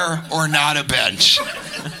chair or not a bench.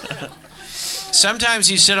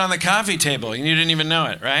 Sometimes you sit on the coffee table and you didn't even know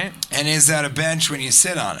it, right? And is that a bench when you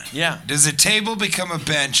sit on it? Yeah. Does a table become a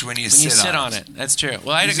bench when you sit on it? That's true.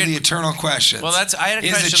 Well, I had These a are good... the eternal questions. Well, I had a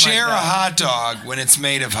Is question a chair like a that. hot dog when it's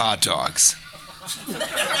made of hot dogs?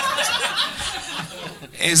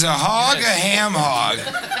 Is a hog a ham hog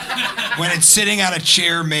when it's sitting on a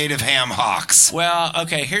chair made of ham hocks? Well,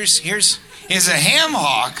 okay, here's... Is a ham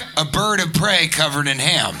hawk a bird of prey covered in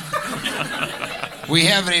ham? We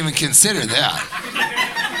haven't even considered that.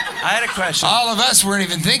 I had a question. All of us weren't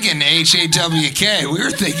even thinking H-A-W-K. We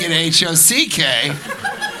were thinking H-O-C-K.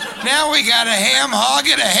 Now we got a ham hog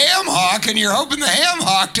and a ham hawk, and you're hoping the ham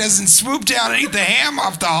hawk doesn't swoop down and eat the ham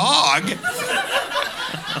off the hog.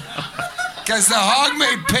 Because the hog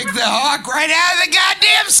may pick the hawk right out of the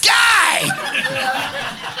goddamn sky.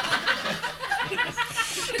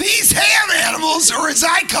 These ham animals, or as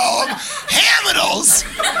I call them, hamidals,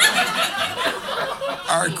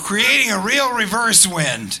 are creating a real reverse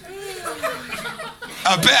wind.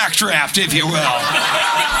 A backdraft, if you will.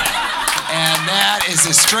 And that is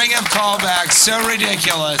a string of callbacks so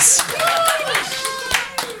ridiculous.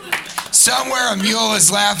 Somewhere a mule is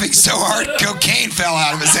laughing so hard cocaine fell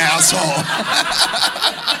out of his asshole.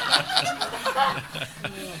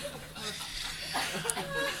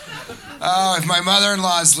 Oh, if my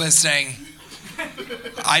mother-in-law is listening,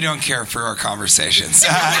 I don't care for our conversations.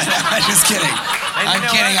 I'm just kidding. I'm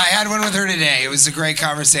kidding. I had one with her today. It was a great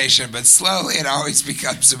conversation, but slowly it always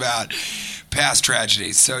becomes about past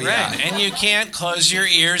tragedies. So yeah. Right, and you can't close your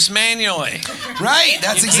ears manually. Right,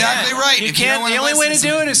 that's exactly right. You If can't. don't The wanna only way to listen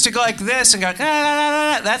do it is to go like this and go.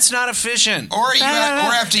 That's not efficient. Or you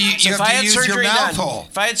have to use your mouth hole.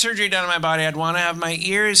 If I had surgery done on my body, I'd want to have my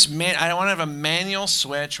ears. I don't want to have a manual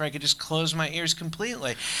switch where I could just close my ears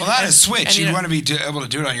completely. Well, not a switch. You'd want to be able to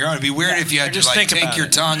do it on your own. It'd be weird if you had to like take your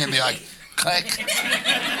tongue and be like, click.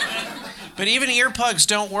 But even earplugs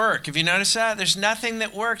don't work. Have you noticed that? There's nothing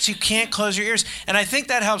that works. You can't close your ears. And I think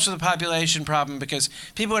that helps with the population problem because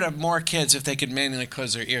people would have more kids if they could manually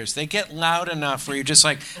close their ears. They get loud enough where you're just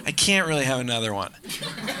like, I can't really have another one.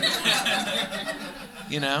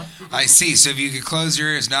 You know? I see. So if you could close your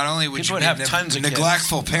ears, not only would People you would be have tons of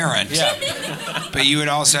neglectful parent, but you would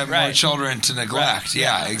also have more Right. children to neglect. Right.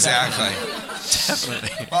 Yeah, exactly.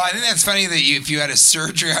 Definitely. Well, I think that's funny that if you had a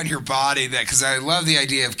surgery on your body, because I love the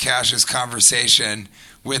idea of Cash's conversation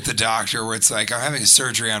with the doctor where it's like, I'm having a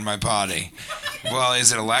surgery on my body. Well,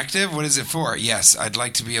 is it elective? What is it for? Yes, I'd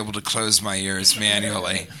like to be able to close my ears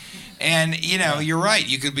manually. And, you know, you're right.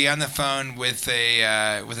 You could be on the phone with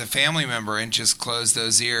a family member and just close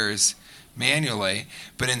those ears manually.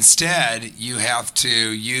 But instead, you have to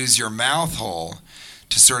use your mouth hole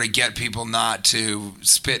to sort of get people not to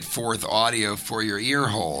spit forth audio for your ear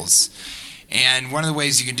holes. And one of the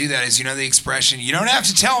ways you can do that is, you know the expression, you don't have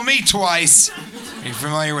to tell me twice. Are you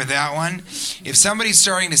familiar with that one? If somebody's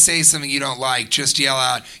starting to say something you don't like, just yell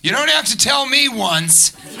out, you don't have to tell me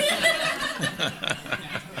once.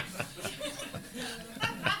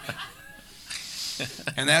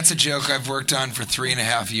 And that's a joke I've worked on for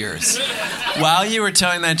 3.5 years. While you were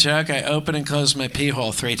telling that joke, I opened and closed my pee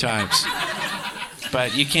hole 3 times.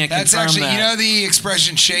 But you can't That's confirm actually, that. you know the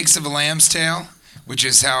expression shakes of a lamb's tail? Which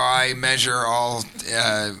is how I measure all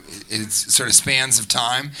it's sort of spans of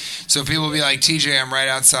time. So people will be like, TJ, I'm right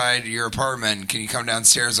outside your apartment. Can you come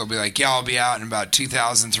downstairs? I'll be like, yeah, I'll be out in about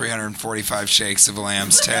 2,345 shakes of a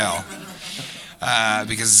lamb's tail.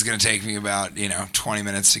 Because it's going to take me about 20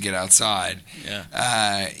 minutes to get outside.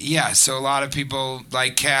 Yeah. So a lot of people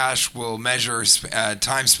like Cash will measure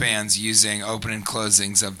time spans using open and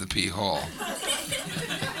closings of the pee hole.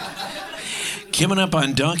 Coming up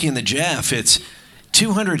on Donkey and the Jaff, it's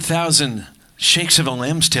 200,000 Shakes of a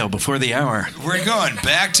lamb's tail before the hour. We're going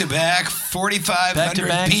back to back,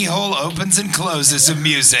 4,500 pee-hole opens and closes of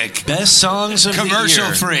music. Best songs of the year.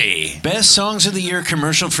 Commercial free. Best songs of the year,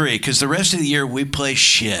 commercial free, because the rest of the year we play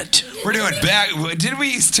shit. We're doing back. Did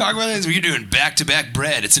we talk about this? We're doing back-to-back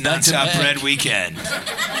bread. It's a non-stop bread weekend.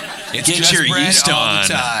 It's Get just your bread yeast all on.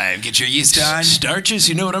 the time. Get your yeast on. Starches,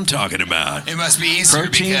 you know what I'm talking about. It must be Easter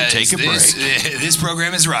Protein, because take a this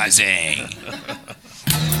program is rising.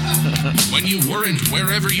 When you weren't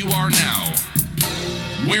wherever you are now,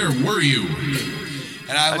 where were you?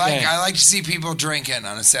 And I like to see people drinking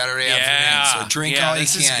on a Saturday afternoon. So drink all you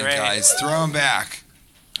can, guys. Throw them back.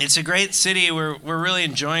 It's a great city. We're really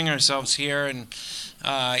enjoying ourselves here, and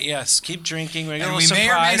yes, keep drinking. We're And we may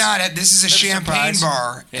or may not have, this is a champagne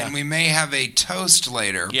bar, Yeah. and we may have a toast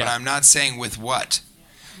later, Yeah. but I'm not saying with what.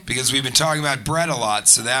 Because we've been talking about bread a lot,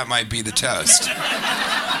 so that might be the toast.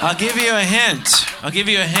 I'll give you a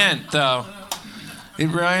hint, though. It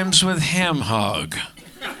rhymes with ham hog.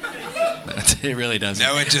 It really doesn't.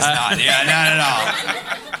 No, it does not. Yeah, not at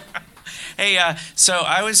all. Hey, so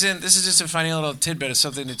I was in. This is just a funny little tidbit of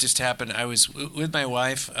something that just happened. I was with my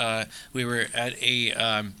wife. We were at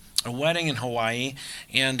a wedding in Hawaii,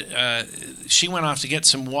 and she went off to get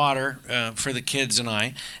some water for the kids and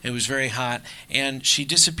I. It was very hot, and she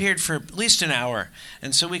disappeared for at least an hour.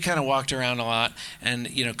 And so we kind of walked around a lot, and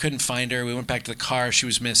couldn't find her. We went back to the car. She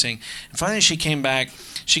was missing. And finally, she came back.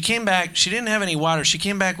 She didn't have any water. She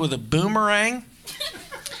came back with a boomerang,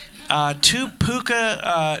 2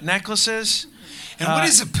 puka necklaces. And what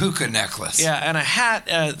is a puka necklace? Yeah, and a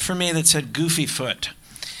hat for me that said Goofy Foot.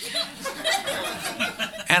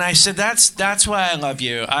 And I said, that's why I love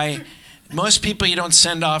you. Most people you don't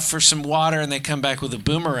send off for some water and they come back with a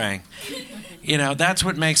boomerang. That's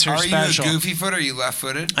what makes her special. Are you a goofy foot or are you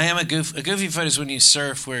left-footed? I am a goofy foot is when you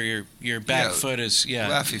surf where your back foot is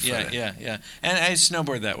lefty-footed. Yeah. And I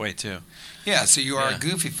snowboard that way too. Yeah, so you are a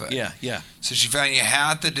goofy foot. Yeah. So she found you a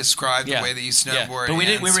hat that described the way that you snowboard. But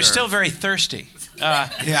we were still very thirsty.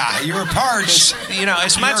 You were parched.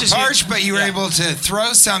 As much as parched, but you were able to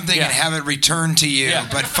throw something and have it returned to you,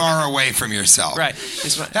 but far away from yourself. Right.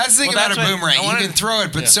 That's the thing about a boomerang. You can throw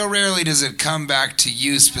it, but so rarely does it come back to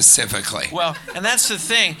you specifically. Well, and that's the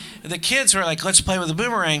thing. The kids were like, let's play with a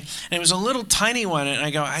boomerang. And it was a little tiny one. And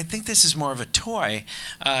I go, I think this is more of a toy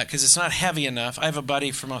because it's not heavy enough. I have a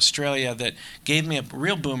buddy from Australia that gave me a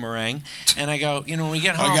real boomerang. And I go, when we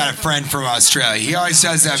get home. I got a friend from Australia. He always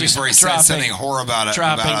does that before he says something horrible about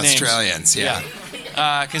Australians. Yeah.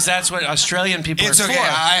 Because that's what Australian people it's are okay.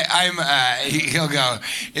 for. He'll go.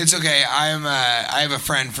 It's okay. I have a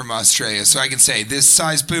friend from Australia, so I can say this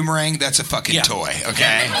size boomerang. That's a fucking toy.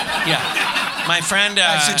 Okay. Yeah. My friend.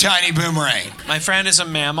 That's a tiny boomerang. My friend is a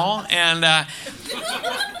mammal, and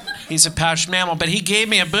he's a pouched mammal. But he gave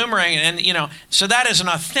me a boomerang, and so that is an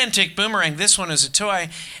authentic boomerang. This one is a toy.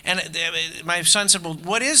 And my son said, "Well,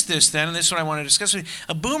 what is this then?" And this is what I want to discuss with you: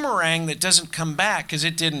 a boomerang that doesn't come back because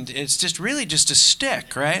it didn't. It's just really just a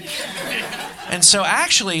stick, right? And so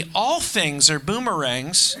actually, all things are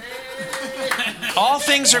boomerangs. All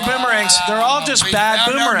things are boomerangs. They're all just bad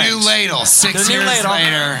boomerangs. Our new ladle. 6 years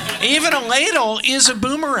later. Even a ladle is a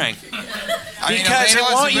boomerang. Because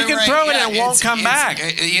you can throw it and it won't come back.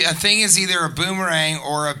 A thing is either a boomerang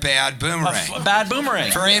or a bad boomerang. A bad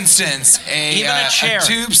boomerang. For instance, Even a chair. A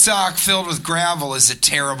tube sock filled with gravel is a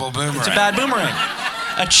terrible boomerang. It's a bad boomerang.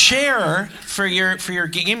 A chair for your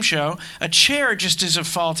game show, a chair just is a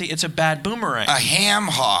faulty. It's a bad boomerang. A ham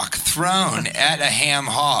hock thrown at a ham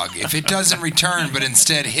hog. If it doesn't return but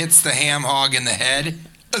instead hits the ham hog in the head,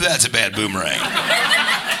 that's a bad boomerang.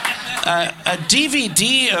 A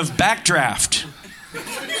DVD of Backdraft,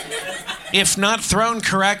 if not thrown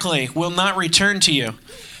correctly, will not return to you.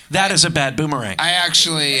 That is a bad boomerang. I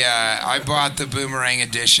actually, I bought the boomerang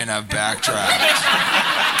edition of Backdraft.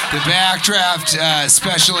 The Backdraft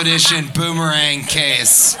special edition boomerang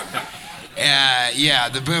case.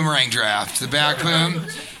 The boomerang draft. The back boom.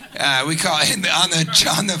 We call it, on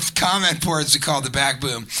the comment boards, we call it the back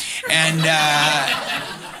boom. And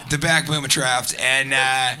the back boom draft. And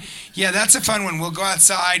that's a fun one. We'll go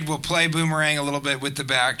outside, we'll play boomerang a little bit with the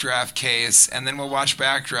Backdraft case, and then we'll watch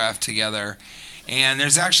Backdraft together. And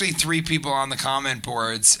there's actually 3 people on the comment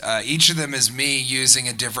boards. Each of them is me using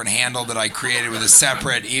a different handle that I created with a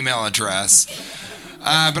separate email address.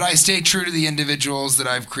 But I stay true to the individuals that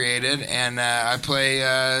I've created, and I play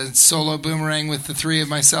solo boomerang with the 3 of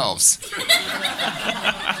myselves.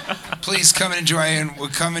 Please come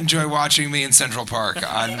enjoy watching me in Central Park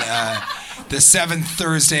on the 7th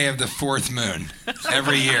Thursday of the 4th moon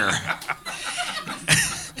every year.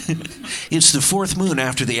 It's the 4th moon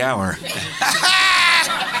after the hour.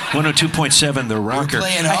 102.7 The Rocker.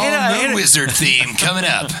 Playing all Moon Wizard theme coming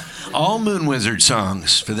up. All Moon Wizard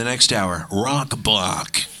songs for the next hour. Rock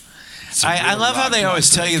block. I love how they always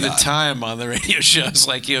tell you the time on the radio shows.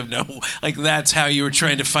 Like you have that's how you were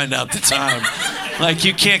trying to find out the time. Like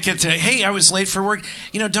you can't get to, hey, I was late for work.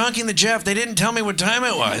 Donkey and the Jeff, they didn't tell me what time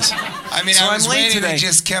it was. I mean, So I was I'm late waiting. today. They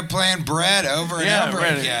just kept playing Bread over and over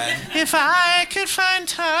again. If I could find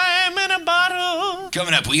time in a bottle.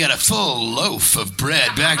 Coming up, we got a full loaf of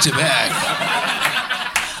bread back to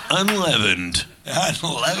back. Unleavened.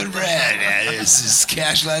 Unleavened bread. This is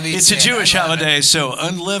Cash Levy. It's a Jewish holiday, so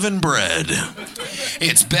unleavened bread.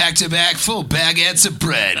 It's back to back full baguettes of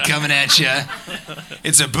bread coming at you.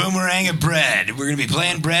 It's a boomerang of bread. We're going to be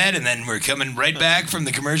playing bread, and then we're coming right back from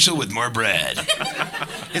the commercial with more bread.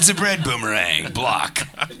 It's a bread boomerang block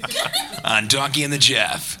on Donkey and the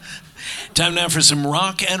Jeff. Time now for some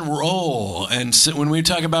rock and roll. And so when we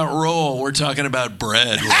talk about roll, we're talking about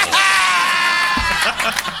bread roll.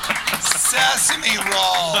 Sesame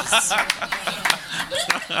rolls.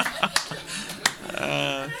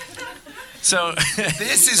 So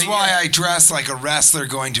This is why I dress like a wrestler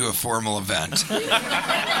going to a formal event.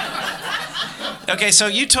 Okay, so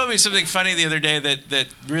you told me something funny the other day that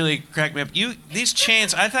really cracked me up. These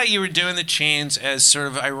chains, I thought you were doing the chains as sort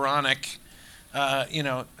of ironic, an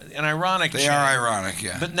ironic They chain. are ironic,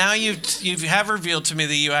 yeah. But now you have revealed to me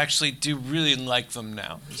that you actually do really like them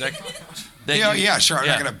now. Is that Yeah, sure. I'm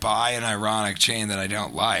not going to buy an ironic chain that I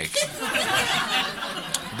don't like.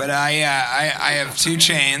 But I have two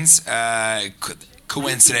chains.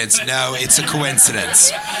 Coincidence? No, it's a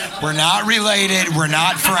coincidence. We're not related. We're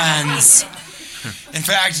not friends. In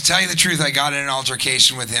fact, to tell you the truth, I got in an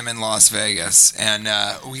altercation with him in Las Vegas, and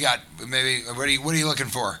we got maybe. What are you looking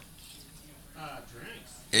for?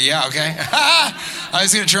 Yeah, okay. I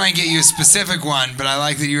was going to try and get you a specific one, but I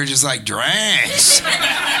like that you were just like, drinks.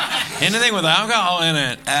 anything with alcohol in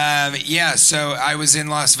it? Yeah, so I was in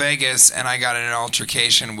Las Vegas, and I got in an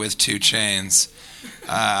altercation with two chains.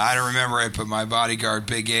 I don't remember it, but my bodyguard,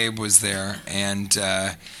 Big Abe, was there, and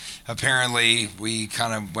apparently we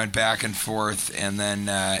kind of went back and forth, and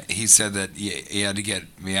then he said that he had to get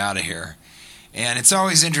me out of here. And it's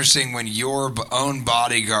always interesting when your own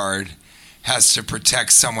bodyguard has to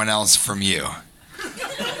protect someone else from you.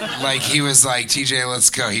 Like, he was like, TJ, let's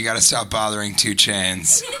go. You got to stop bothering two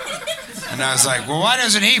chains. And I was like, well, why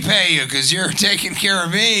doesn't he pay you? Because you're taking care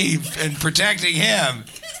of me and protecting him.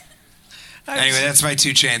 Anyway, that's my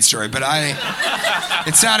two chain story. But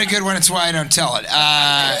it's not a good one. It's why I don't tell it.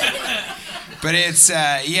 But it's, so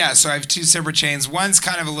I have two separate chains. One's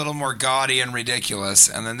kind of a little more gaudy and ridiculous.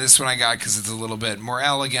 And then this one I got because it's a little bit more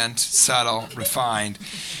elegant, subtle, refined.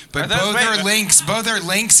 But both are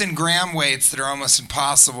links and gram weights that are almost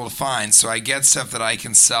impossible to find. So I get stuff that I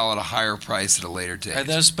can sell at a higher price at a later date. Are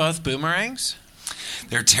those both boomerangs?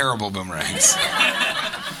 They're terrible boomerangs.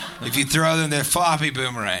 If you throw them, they're floppy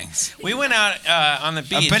boomerangs. We went out on the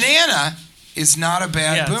beach. A banana is not a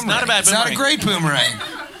bad boomerang. It's not a bad It's not a boomerang. great boomerang.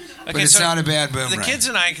 Okay, But it's so not a bad boomerang. The kids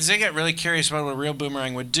and I, because they get really curious about what a real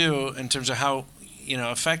boomerang would do in terms of how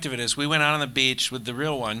effective it is. We went out on the beach with the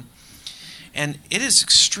real one, and it is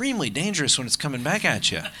extremely dangerous when it's coming back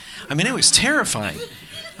at you. I mean, it was terrifying.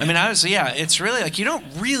 I mean, it's really like you don't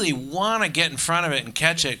really want to get in front of it and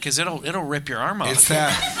catch it because it'll rip your arm off. It's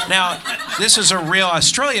that. Now, this is a real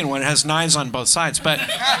Australian one. It has knives on both sides. But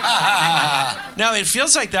now it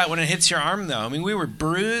feels like that when it hits your arm, though. I mean, we were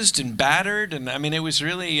bruised and battered, and I mean, it was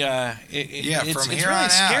really it's from really here on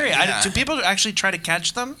out, scary. yeah. Do people actually try to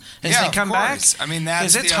catch them as Yeah, they of come back? course. I mean,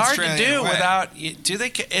 that's because it's the hard to Australian do way. without. Do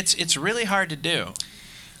they? It's really hard to do.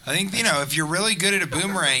 I think, if you're really good at a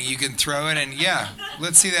boomerang, you can throw it, and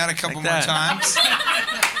let's see that a couple Like more that. times.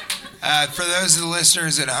 For those of the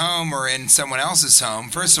listeners at home or in someone else's home,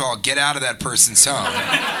 first of all, get out of that person's home.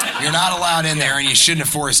 You're not allowed in there, and you shouldn't have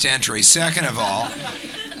forced entry. Second of all,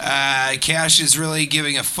 Cash is really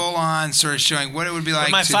giving a full-on sort of showing what it would be like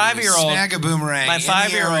my to 5-year-old snag a boomerang my in the air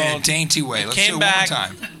in a 5-year-old dainty way. Let's do it came one back. more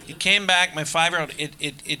time. He came back. My 5-year-old.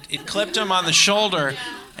 It clipped him on the shoulder,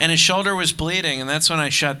 and his shoulder was bleeding. And that's when I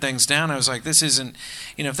shut things down. I was like, "This isn't.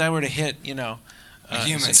 If that were to hit, A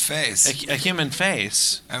human's face. a human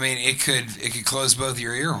face, I mean, it could close both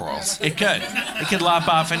your ear holes. it could lop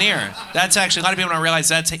off an ear. That's actually a lot of people don't realize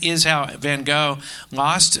that is how Van Gogh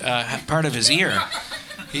lost part of his ear.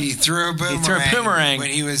 He threw a boomerang. He threw a boomerang. When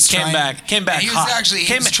he was came trying, back He was hot. actually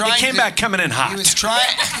It came back coming in hot. He was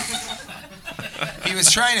trying. He was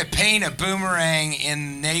trying to paint a boomerang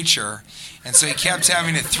in nature, and so he kept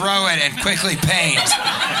having to throw it and quickly paint,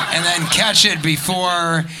 and then catch it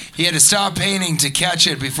before he had to stop painting to catch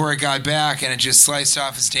it before it got back, and it just sliced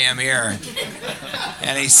off his damn ear.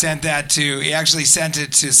 And he actually sent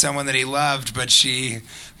it to someone that he loved, but she,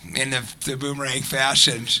 in the boomerang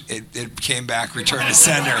fashion, it came back returned to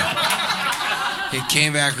sender. It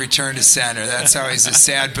came back returned to sender. That's always a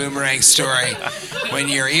sad boomerang story. When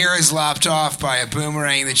your ear is lopped off by a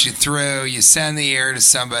boomerang that you threw, you send the ear to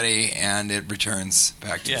somebody, and it returns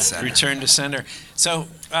back to the sender. Return to sender. So,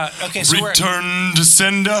 okay, so Return to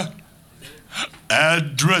sender.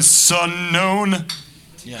 Address unknown.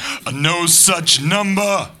 Yeah. No such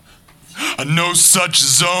number. No such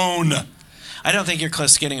zone. I don't think you're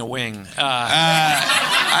close to getting a wing.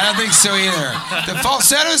 I don't think so either. The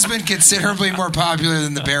falsetto has been considerably more popular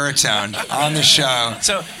than the baritone on the show.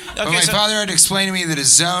 But my father had explained to me that a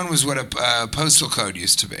zone was what a postal code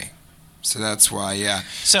used to be. So that's why, yeah.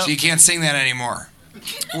 So you can't sing that anymore.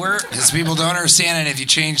 Because people don't understand it. If you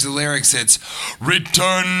change the lyrics, it's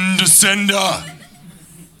return to sender.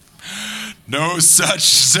 No such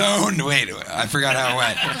zone. Wait, I forgot how it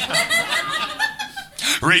went.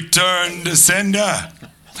 Return to sender.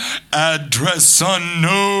 Address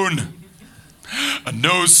unknown.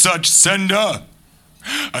 No such sender.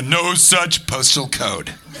 No such postal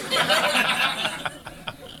code.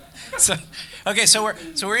 So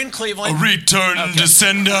we're in Cleveland. Return to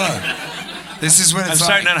sender. This is what it's I'm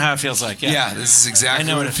starting to know how it feels like. Yeah, this is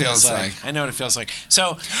exactly what it feels like. I know what it feels like.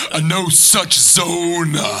 So, no such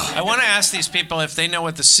zone. I want to ask these people if they know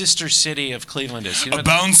what the sister city of Cleveland is. You know a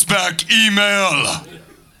bounce back email.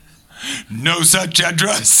 No such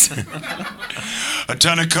address. A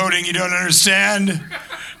ton of coding you don't understand,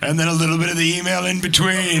 and then a little bit of the email in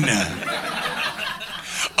between.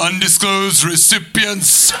 Undisclosed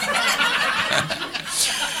recipients.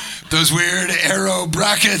 Those weird arrow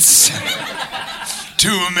brackets.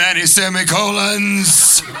 Too many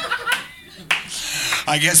semicolons.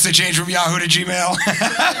 I guess they changed from Yahoo to Gmail.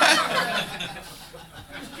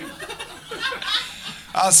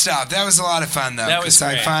 I'll stop. That was a lot of fun, though. That was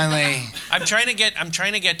great. I'm trying to get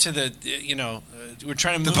to the, we're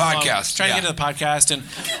trying to move the podcast. Trying to get to the podcast, and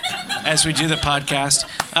as we do the podcast,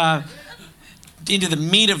 into the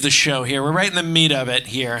meat of the show here. We're right in the meat of it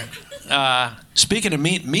here. Speaking of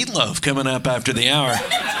meat, Meatloaf coming up after the hour.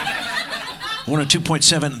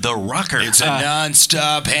 102.7 The Rocker. It's a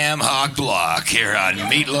non-stop ham hock block here on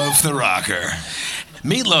Meatloaf the Rocker.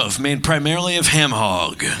 Meatloaf made primarily of ham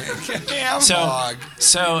hog. Hog.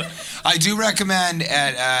 So I do recommend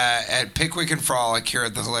at Pickwick and Frolic here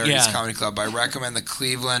at the Hilarious Comedy Club, I recommend the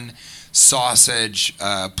Cleveland Sausage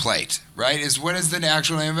Plate. Right? What is the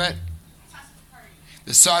actual name of it?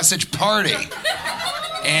 The Sausage Party.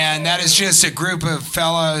 And that is just a group of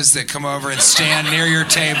fellows that come over and stand near your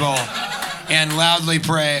table and loudly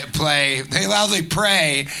pray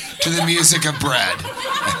to the music of bread.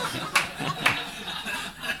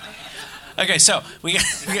 Okay, so we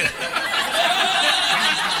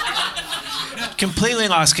completely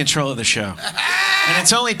lost control of the show, and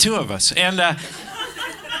it's only two of us. And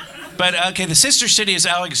but the sister city is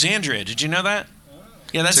Alexandria. Did you know that?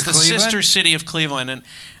 Yeah, that's the sister city of Cleveland. And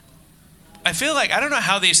I feel like I don't know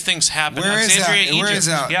how these things happen. Where is that? Egypt. Where is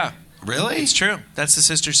that? Yeah, really? It's true. That's the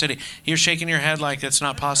sister city. You're shaking your head like that's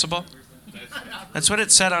not possible. That's what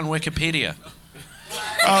it said on Wikipedia.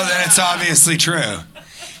 Oh, then it's obviously true.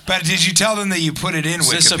 But did you tell them that you put it in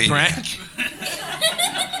Wikipedia? Is this a prank?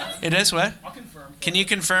 It is what? I'll confirm. Can you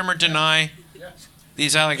confirm or deny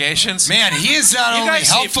these allegations? Man, he is not only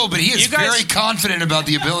helpful, but he is very confident about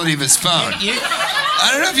the ability of his phone. I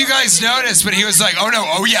don't know if you guys noticed, but he was like,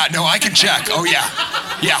 I can check. Oh, yeah.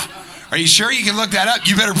 Yeah. Are you sure you can look that up?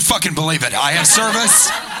 You better fucking believe it. I have service.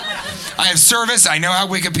 I know how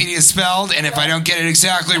Wikipedia is spelled, and if I don't get it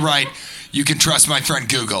exactly right, you can trust my friend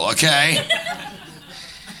Google, okay?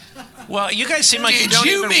 Well, you guys seem like you don't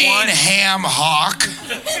even want... Did you mean ham hock?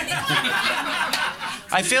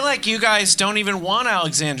 I feel like you guys don't even want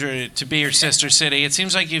Alexandria to be your sister city. It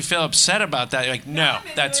seems like you feel upset about that. You're like, no,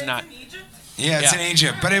 that's not... Yeah, it's in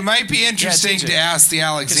Egypt. But it might be interesting to ask the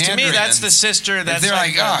Alexandrians. To me, that's the sister. That's they're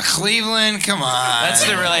like, Cleveland, come on. That's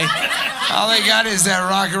the really... All they got is that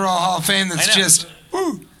Rock and Roll Hall of Fame that's just...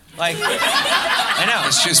 Woo. Like, I know.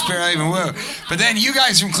 It's just barely even woo. But then you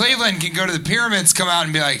guys from Cleveland can go to the pyramids, come out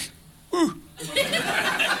and be like, woo.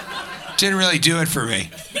 Didn't really do it for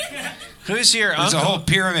me. Who's your uncle? There's a whole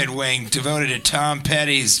pyramid wing devoted to Tom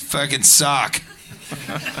Petty's fucking sock.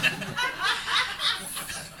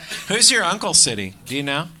 Who's your uncle city? Do you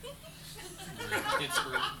know?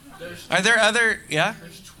 Are there other... Yeah?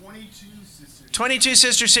 There's 22 sisters. 22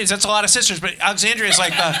 sister cities. That's a lot of sisters, but Alexandria is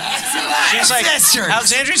like the... sisters.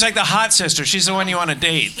 Alexandria's like the hot sister. She's the one you want to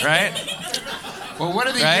date, right? Well, what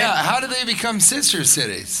are they... Right? Yeah, how do they become sister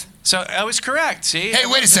cities? So I was correct. See? Hey,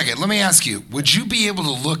 wait a second. Let me ask you. Would you be able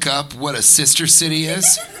to look up what a sister city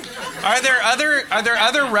is? Are there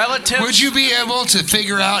other relatives? Would you be able to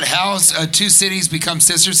figure out how two cities become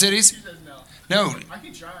sister cities? No. I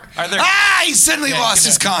can try. Are there? He suddenly lost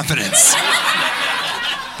his confidence.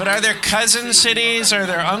 But are there cousin cities? Are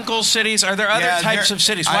there uncle cities? Are there other types of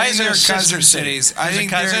cities? Why is there cousin sister cities? I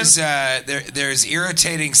think cousin? there's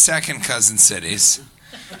irritating second cousin cities,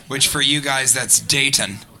 which for you guys that's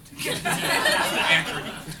Dayton.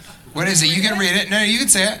 What is it? You can read it. No, you can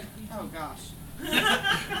say it. Oh gosh.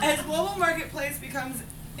 As global marketplace becomes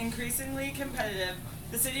increasingly competitive,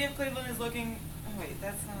 the city of Cleveland is looking. Oh wait,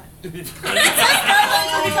 that's not. It says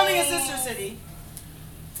guidelines for becoming a sister city.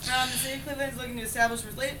 The city of Cleveland is looking to establish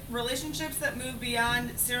relationships that move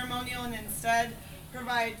beyond ceremonial and instead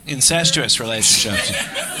provide incestuous relationships.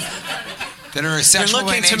 That are sexual They're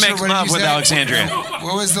looking by to nature. make love with Alexandria.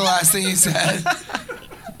 What was the last thing you said?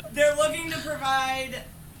 They're looking to provide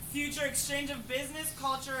future exchange of business,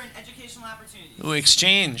 culture, and educational opportunities. Ooh,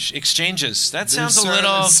 exchanges. That sounds a Sort of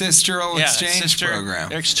little sisteral exchange program.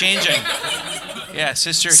 They're exchanging. Yeah,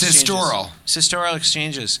 sister exchanges. Sistoral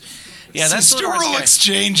exchanges. Yeah, that's Sistoral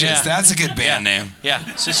exchanges. Yeah. That's a good band name. Yeah,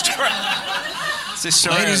 sistoral.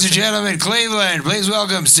 Ladies and gentlemen, Cleveland, please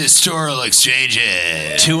welcome Sistoral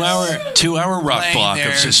Exchanges. 2 hour rock Playing block their-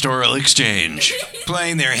 of Sistoral Exchange.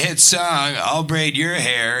 Playing their hit song, I'll braid your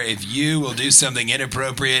hair if you will do something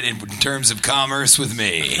inappropriate in terms of commerce with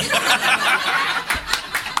me.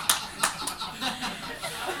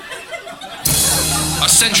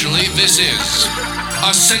 Essentially, this is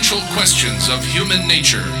Essential Questions of Human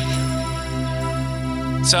Nature.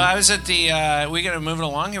 So I was at the. We got to move it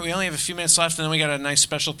along here. We only have a few minutes left, and then we got a nice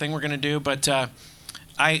special thing we're going to do. But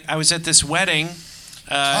I was at this wedding.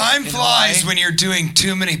 Time in flies Hawaii. when you're doing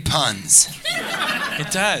too many puns.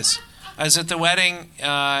 It does. I was at the wedding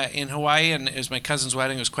in Hawaii, and it was my cousin's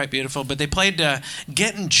wedding. It was quite beautiful. But they played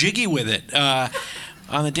 "Getting Jiggy with It" on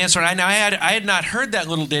the dance floor. I had not heard that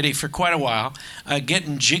little ditty for quite a while.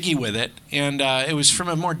 "Getting Jiggy with It," and it was from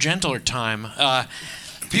a more gentler time.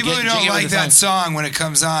 People who Getting don't Jiggy like with the that thing. song when it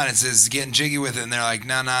comes on, it says "getting jiggy with it," and they're like,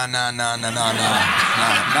 "No, no, no, no, no, no, no, no,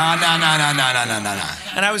 no, no, no, no, no, no, no, no."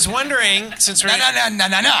 And I was wondering, since we're No, no, no,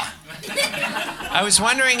 no, no. I was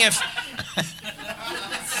wondering if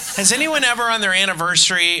has anyone ever on their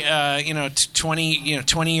anniversary,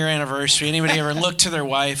 20-year anniversary, anybody ever looked to their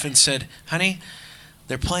wife and said, "Honey,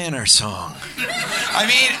 they're playing our song." I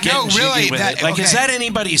mean, no, Getting really. jiggy with it. Like, is that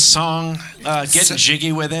anybody's song? Getting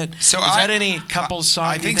jiggy with it. So is that any couple's song?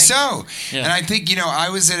 I do you think so. Yeah. And I think, I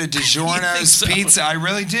was at a DiGiorno's so? Pizza. I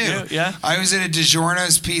really do. Yeah? I was at a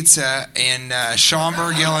DiGiorno's Pizza in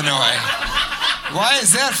Schaumburg, Illinois. Why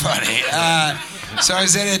is that funny? So I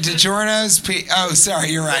was at a DiGiorno's Pizza. Oh, sorry,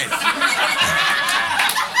 you're right.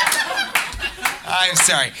 I'm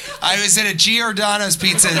sorry. I was at a Giordano's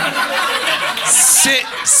Pizza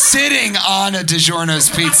sitting on a DiGiorno's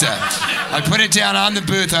Pizza. I put it down on the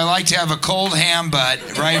booth. I like to have a cold ham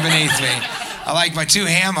butt right beneath me. I like my 2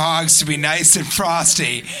 ham hogs to be nice and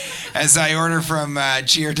frosty as I order from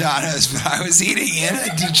Giordano's, but I was eating in a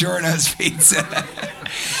DiGiorno's Pizza.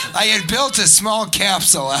 I had built a small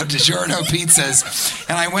capsule out of DiGiorno pizzas,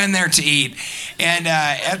 and I went there to eat. And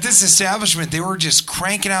at this establishment, they were just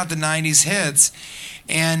cranking out the 90s hits.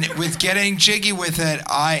 And with Getting Jiggy with It,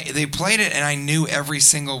 they played it, and I knew every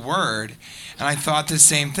single word. And I thought the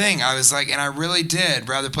same thing. I was like, and I really did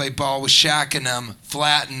rather play ball with Shaq and them,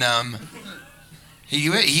 flatten them. He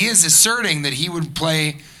is asserting that he would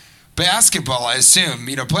play basketball, I assume.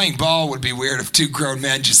 Playing ball would be weird if 2 grown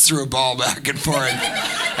men just threw a ball back and forth.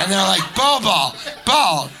 And they're like, ball,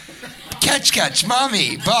 catch,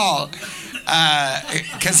 mommy, ball.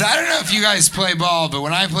 Because I don't know if you guys play ball, but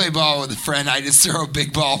when I play ball with a friend, I just throw a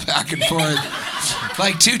big ball back and forth.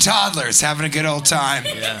 Like 2 toddlers having a good old time.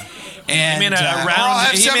 Yeah. And You mean a round- or I'll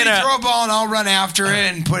have you somebody mean a- throw a ball and I'll run after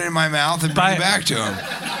it and put it in my mouth and bring it back to him.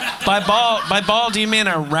 By ball, do you mean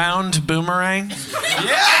a round boomerang?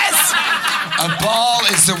 Yes! A ball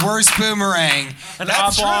is the worst boomerang. An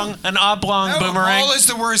That's oblong true. boomerang? A ball is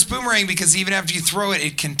the worst boomerang because even after you throw it,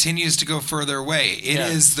 it continues to go further away. It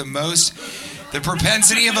is the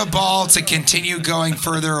propensity of a ball to continue going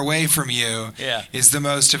further away from you is the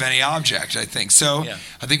most of any object, I think. So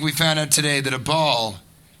I think we found out today that a ball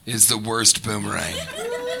is the worst boomerang.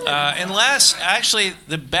 Unless, actually,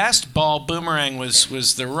 the best ball boomerang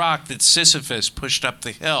was the rock that Sisyphus pushed up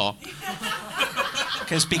the hill.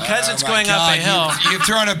 Because it's my going up God, a hill, You've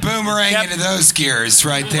thrown a boomerang into those gears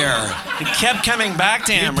right there. it kept coming back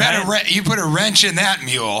to him, right? You put a wrench in that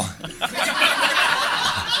mule.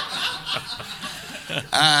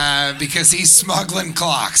 because he's smuggling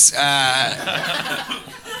clocks.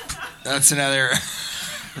 That's another.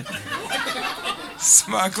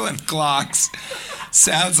 Smuggling clocks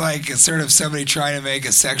sounds like a sort of somebody trying to make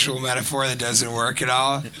a sexual metaphor that doesn't work at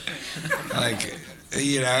all. Like,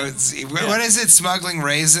 you know, what is it? Smuggling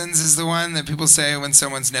raisins is the one that people say when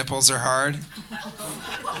someone's nipples are hard.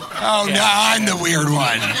 Oh, no, I'm the weird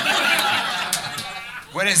one.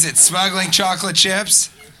 What is it? Smuggling chocolate chips?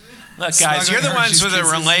 Look, guys, you're the ones with a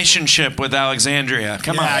Kisses? relationship with Alexandria.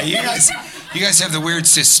 Come on. You guys have the weird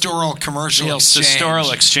Sistoral commercial exchange.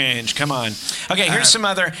 Sistoral exchange. Come on. Okay, here's some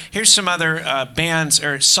other bands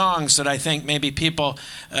or songs that I think maybe people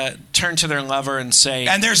turn to their lover and say.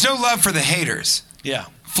 And there's no love for the haters. Yeah.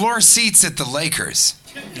 Floor seats at the Lakers.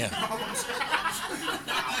 Yeah.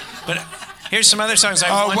 But here's some other songs.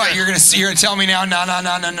 What you're gonna tell me now? No.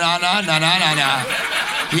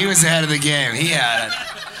 He was ahead of the game. He had it.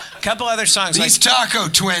 A couple other songs. These taco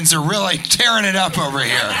twins are really tearing it up over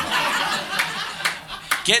here.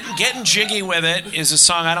 Getting Jiggy With It is a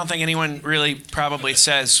song I don't think anyone really probably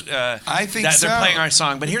says I think that so. they're playing our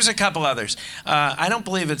song. But here's a couple others. I don't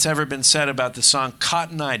believe it's ever been said about the song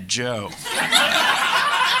Cotton Eye Joe.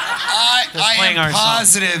 I am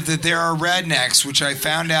positive that there are rednecks, which I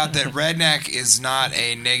found out that redneck is not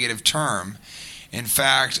a negative term. In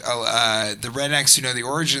fact, the rednecks who know the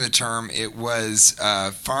origin of the term, it was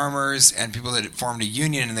farmers and people that formed a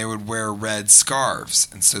union, and they would wear red scarves.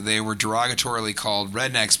 And so they were derogatorily called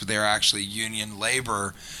rednecks, but they are actually union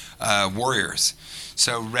labor warriors.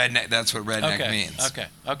 So redneck, that's what redneck means.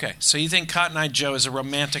 Okay. So you think Cotton Eye Joe is a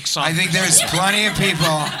romantic song? I think there's plenty of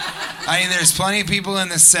people. There's plenty of people in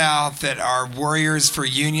the South that are warriors for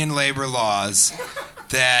union labor laws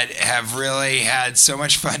that have really had so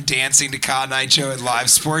much fun dancing to Cotton Eye Joe at live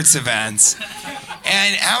sports events.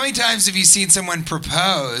 And how many times have you seen someone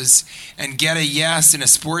propose and get a yes in a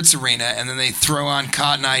sports arena, and then they throw on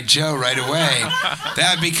Cotton Eye Joe right away?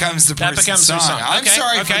 That becomes the person's song. I'm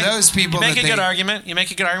sorry for those people. You make a good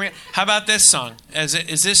argument. How about this song?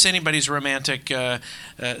 Is this anybody's romantic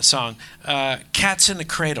song? Cats in the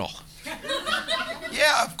Cradle.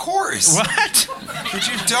 Yeah, of course. What?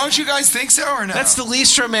 Don't you guys think so or no? That's the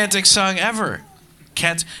least romantic song ever.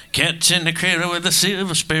 Cats in the cradle with a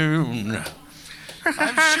silver spoon.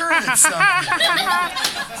 I'm sure it's something.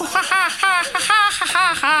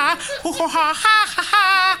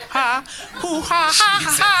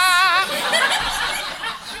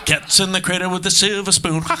 Cats in the cradle with the silver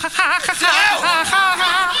spoon.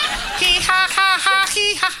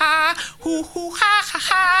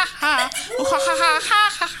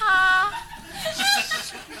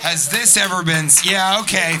 Has this ever been? Yeah,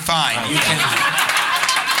 okay, fine. You can.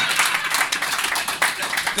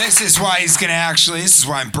 This is why he's gonna actually. This is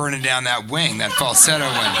why I'm burning down that wing, that falsetto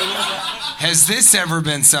wing. Has this ever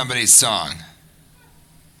been somebody's song?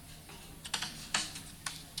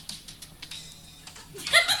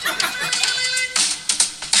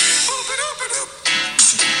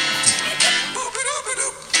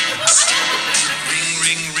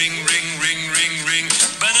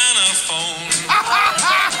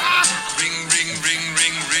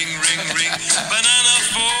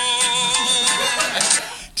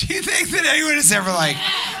 Anyone is ever like,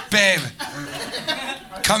 babe,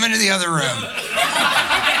 come into the other room.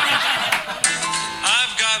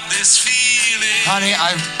 I've got this feeling. Honey,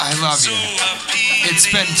 I love you. It's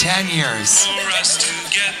been 10 years.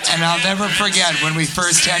 And I'll never forget when we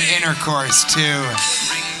first had intercourse to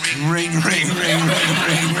ring,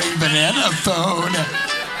 banana phone.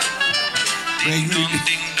 Ring, ding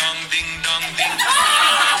dong, ding dong, ding dong.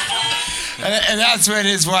 And that's when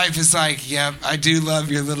his wife is like, yep, I do love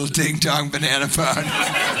your little ding-dong banana phone.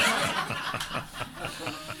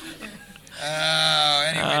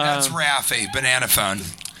 Anyway, that's Raffi, banana phone.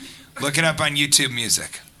 Look it up on YouTube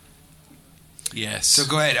Music. Yes. So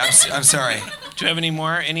go ahead. I'm sorry. Do you have any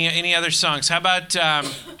more? Any other songs? How about,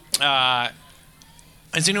 has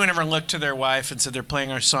anyone ever looked to their wife and said they're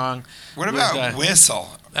playing our song? What about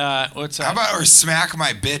Whistle? What's that? How about or Smack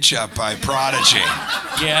My Bitch Up by Prodigy?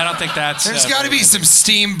 Yeah, I don't think that's... There's got to be some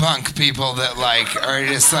steampunk people that are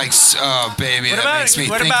just like, oh, baby, makes me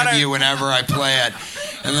think of you whenever I play it.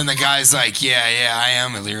 And then the guy's like, yeah, I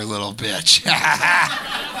am your little bitch.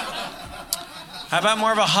 How about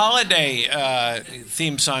more of a holiday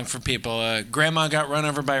theme song for people? Grandma Got Run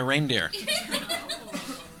Over by a Reindeer.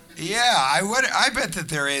 Yeah, I bet that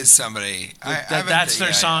there is somebody. That's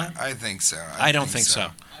their song? I think so. I don't think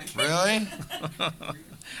so. Really?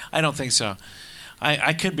 I don't think so.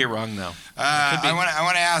 I could be wrong, though. I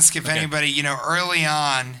want to ask if anybody, early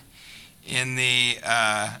on in the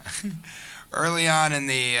early on in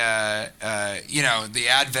the the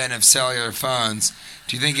advent of cellular phones,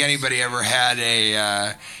 do you think anybody ever had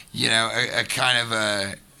a kind of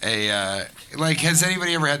has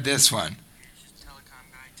anybody ever had this one?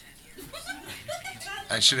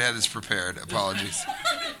 I should have had this prepared. Apologies.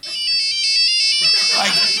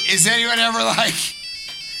 Is anyone ever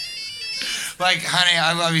honey,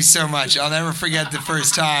 I love you so much. I'll never forget the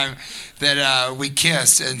first time that we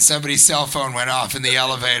kissed and somebody's cell phone went off in the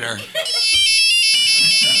elevator.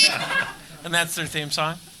 And that's their theme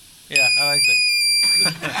song? Yeah, I like that.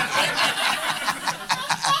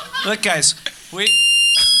 Look, guys,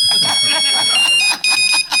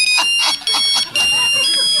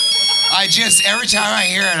 every time I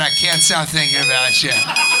hear it, I can't stop thinking about you.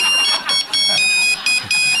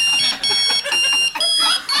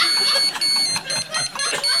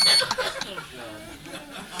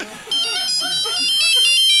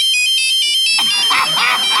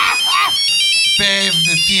 Babe,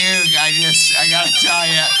 the fugue, I gotta tell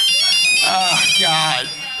you. Oh, God.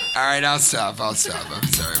 All right, I'll stop. I'm sorry about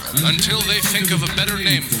that. Until they think of a better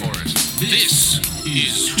name for it. This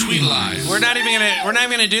is Tweet Live. We're not even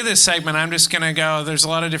gonna do this segment. I'm just gonna go. There's a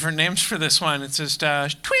lot of different names for this one. It's just tweet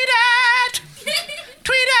it.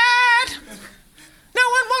 No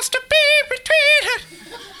one wants to be retweeted.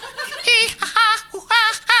 He ha ha hoo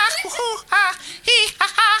ha ha hoo ha. He ha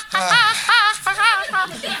ha ha ha ha.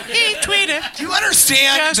 He tweeted. Do you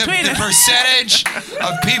understand the percentage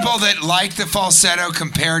of people that like the falsetto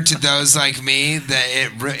compared to those like me that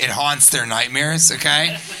it haunts their nightmares?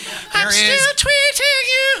 Okay. I'm still tweeting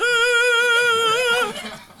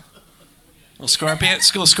you.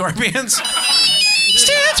 School scorpions.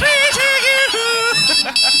 Still tweeting you.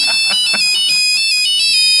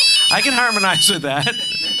 I can harmonize with that.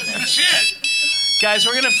 Shit. Guys,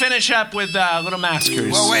 we're going to finish up with Little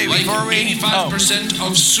Maskers. Well, wait, before we... 85%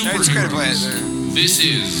 of superheroes. This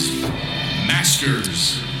is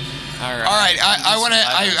Maskers. All right.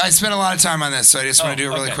 I spent a lot of time on this, so I just want to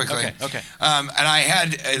do it really quickly. Okay. And I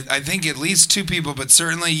had, I think, at least two people, but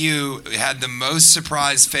certainly you had the most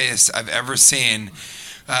surprised face I've ever seen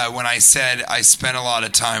when I said I spent a lot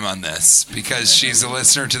of time on this, because she's a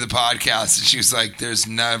listener to the podcast, and she was like, "There's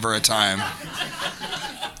never a time."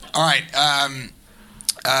 All right.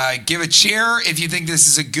 Give a cheer if you think this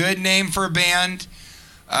is a good name for a band.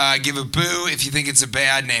 Give a boo if you think it's a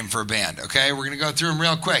bad name for a band. Okay, we're going to go through them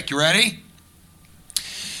real quick. You ready?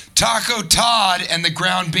 Taco Todd and the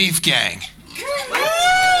Ground Beef Gang.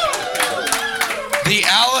 The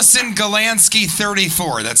Allison Galansky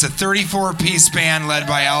 34. That's a 34-piece band led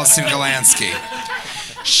by Allison Galansky.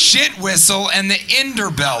 Shit Whistle and the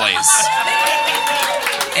Inderbellies.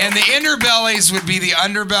 And the Inderbellies would be the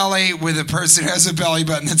underbelly with a person who has a belly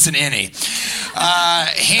button that's an innie.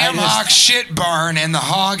 Ham Hock Shit Barn and the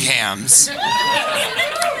Hog Hams.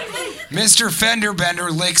 Mr.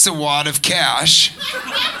 Fenderbender licks a wad of cash.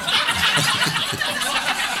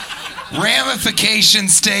 Ramification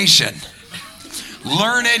Station.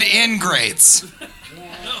 Learned Ingrates.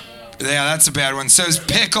 Yeah, that's a bad one. So's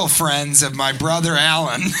Pickle Friends of my brother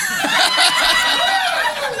Alan.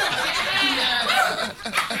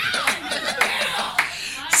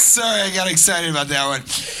 Sorry, I got excited about that one.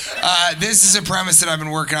 This is a premise that I've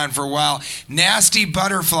been working on for a while. Nasty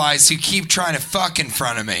butterflies who keep trying to fuck in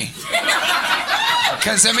front of me.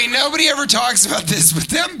 Because, I mean, nobody ever talks about this, but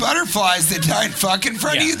them butterflies that try and fuck in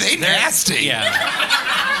front of you, they're nasty. Yeah.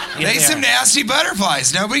 They some nasty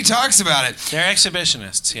butterflies. Nobody talks about it. They're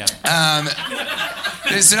exhibitionists, yeah.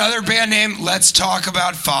 There's another band name, Let's Talk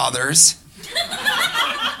About Fathers.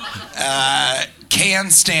 Can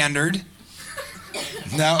Standard.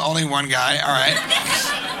 No, only one guy. All right.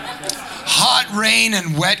 Hot Rain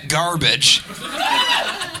and Wet Garbage.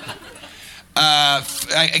 I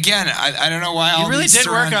don't know why. You really did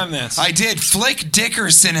work on this. I did. Flick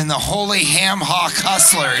Dickerson and the Holy Ham Hock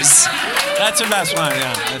Hustlers. That's the best one.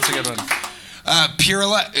 Yeah, that's a good one.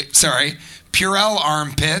 Purell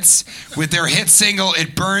Armpits with their hit single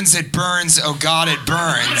 "It Burns, It Burns, Oh God, It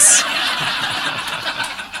Burns."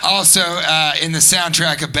 Also in the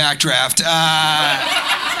soundtrack of Backdraft.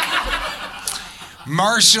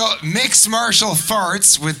 Mixed Martial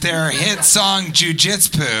Farts with their hit song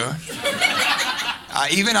Jujitsu.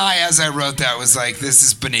 Even I, as I wrote that, was like, this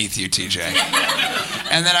is beneath you, TJ.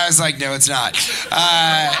 And then I was like, no, it's not.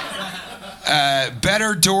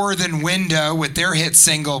 Better Door Than Window with their hit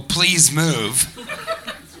single Please Move.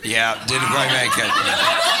 Yeah, didn't quite make it.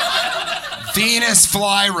 Venus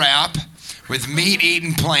Fly Wrap with Meat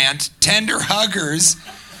Eating Plant. Tender Huggers.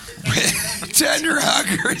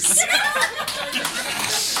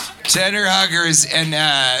 Tender Huggers, and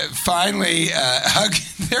finally,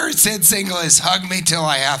 Their hit single is "Hug Me Till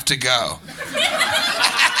I Have to Go."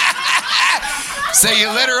 So you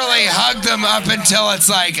literally hug them up until it's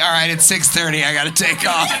like, all right, it's 6:30, I gotta take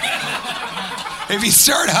off. If you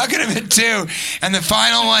start hugging them at 2, and the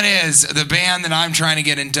final one is the band that I'm trying to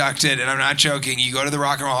get inducted, and I'm not joking, you go to the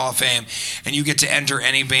Rock and Roll Hall of Fame, and you get to enter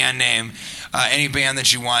any band name, any band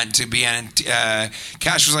that you want to be in.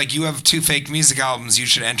 Cash was like, you have 2 fake music albums, you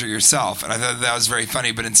should enter yourself. And I thought that was very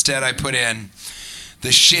funny, but instead I put in the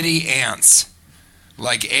Shitty Ants,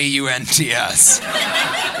 like AUNTS,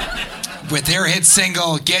 with their hit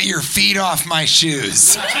single, "Get Your Feet Off My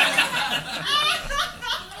Shoes."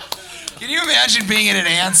 Can you imagine being at an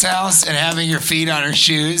aunt's house and having your feet on her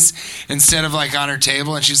shoes instead of like on her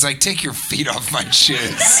table? And she's like, "Take your feet off my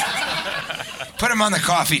shoes. Put them on the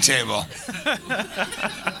coffee table.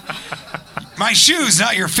 My shoes,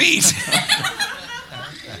 not your feet."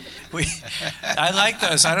 I like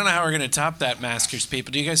those. I don't know how we're going to top that, Maskers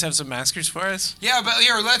people. Do you guys have some Maskers for us? Yeah, but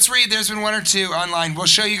here, let's read. There's been 1 or 2 online. We'll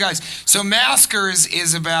show you guys. So Maskers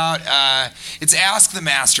is about, it's Ask the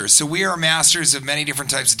Masters. So we are masters of many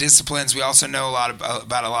different types of disciplines. We also know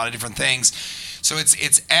about a lot of different things. So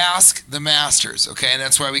it's Ask the Masters, okay? And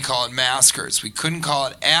that's why we call it Maskers. We couldn't call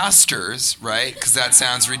it Asters, right? Because that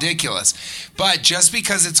sounds ridiculous. But just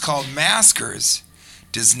because it's called Maskers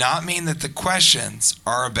does not mean that the questions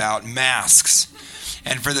are about masks.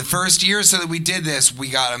 And for the first year or so that we did this, we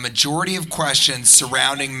got a majority of questions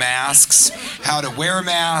surrounding masks, how to wear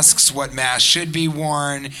masks, what mask should be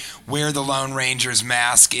worn, where the Lone Ranger's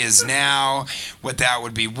mask is now, what that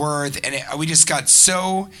would be worth. And we just got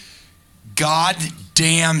so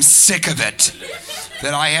goddamn sick of it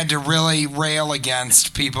that I had to really rail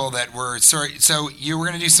against people that were sorry. So you were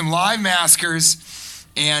going to do some live maskers.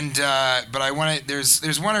 And but I want to.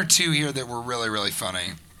 There's 1 or 2 here that were really, really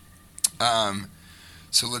funny.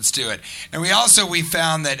 So let's do it. And we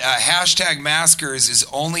found that hashtag Maskers is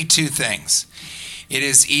only 2 things. It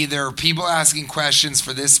is either people asking questions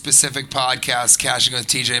for this specific podcast, Cashing with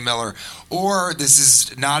TJ Miller, or this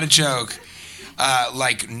is not a joke.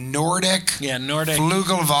 Like Nordic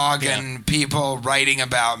Flugelwagen people writing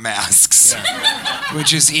about masks,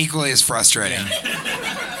 which is equally as frustrating.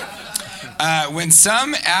 When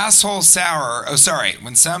some a-hole sour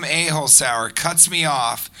cuts me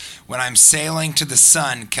off when I'm sailing to the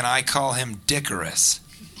sun, can I call him Dickorous?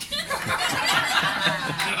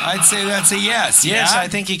 I'd say that's a yes. Yes, yeah? I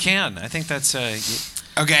think you can. I think that's a...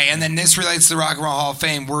 Okay, and then this relates to the Rock and Roll Hall of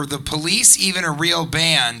Fame. Were the Police even a real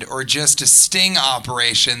band or just a sting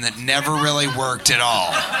operation that never really worked at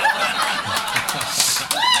all?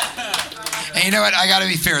 And you know what? I got to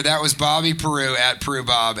be fair. That was Bobby Peru at Peru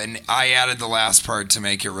Bob, and I added the last part to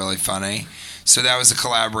make it really funny. So that was a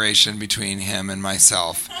collaboration between him and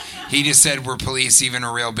myself. He just said, were Police even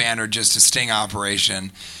a real band or just a sting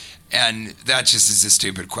operation? And that just is a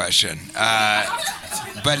stupid question.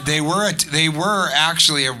 But they were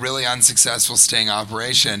actually a really unsuccessful sting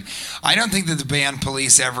operation. I don't think that the band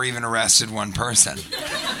Police ever even arrested one person.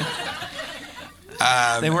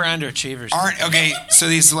 They were underachievers. Okay, so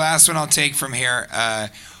this last one I'll take from here.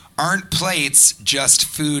 Aren't plates just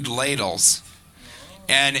food ladles?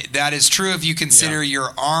 And that is true if you consider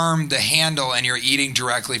your arm the handle and you're eating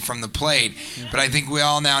directly from the plate. But I think we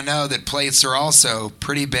all now know that plates are also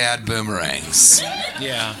pretty bad boomerangs.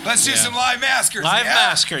 Yeah. Let's do some live maskers. Live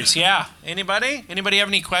maskers, yeah. Anybody? Anybody have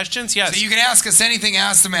any questions? Yes. So you can ask us anything.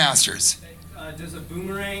 Ask the masters. Does a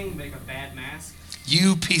boomerang make a bad mask?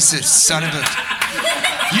 You piece of son of a...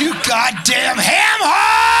 You goddamn ham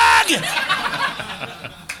hog!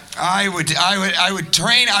 I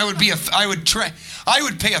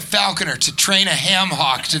would pay a falconer to train a ham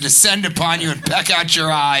hawk to descend upon you and peck out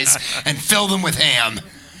your eyes and fill them with ham.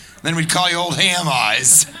 Then we'd call you Old Ham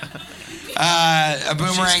Eyes. A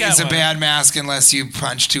boomerang is a bad mask unless you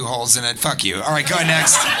punch 2 holes in it. Fuck you. All right, go ahead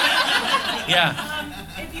next. Yeah.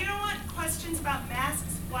 If you don't want questions about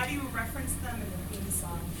masks, why do you reference them in the theme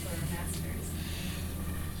song for Maskers?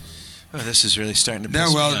 Oh, this is really starting to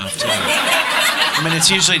piss me off, too. I mean,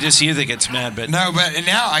 it's usually just you that gets mad, but... No, but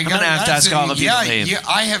now I'm going to have to ask all of you to leave. Yeah,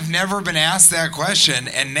 I have never been asked that question,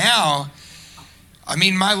 and now, I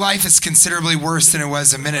mean, my life is considerably worse than it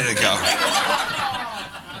was a minute ago.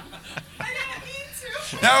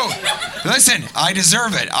 No, listen, I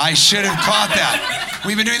deserve it. I should have caught that.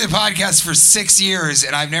 We've been doing the podcast for 6 years,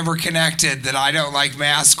 and I've never connected that I don't like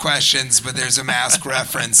mask questions, but there's a mask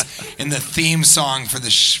reference in the theme song for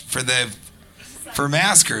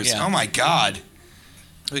Maskers. Yeah. Oh my God.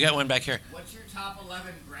 We got one back here. What's your top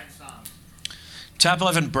 11 bread songs? Top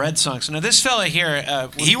 11 bread songs. Now, this fella here...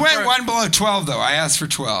 he went one below 12, though. I asked for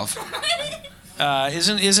 12.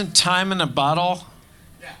 Isn't Time in a Bottle...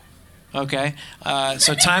 Yeah, Okay.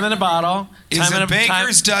 So time in a bottle. Is Time a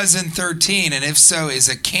baker's dozen 13? And if so, is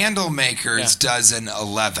a candle maker's dozen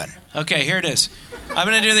 11? Okay, here it is. I'm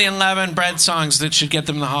going to do the 11 bread songs that should get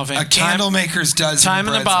them in the Hall of Fame. A candle maker's dozen. Time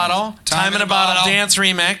in a bread bottle. songs. Time in a bottle dance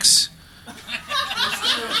remix.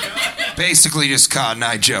 Basically just Cotton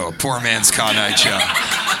Eye Joe, a poor man's Cotton Eye Joe.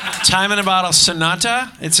 Time in a bottle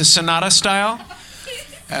sonata. It's a sonata style.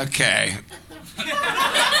 Okay.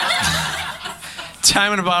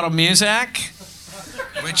 Time in a bottle music.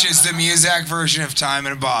 Which is the Muzak version of Time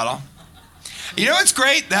in a Bottle. You know what's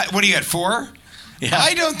great? What do you got, 4? Yeah.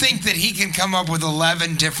 I don't think that he can come up with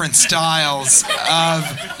 11 different styles of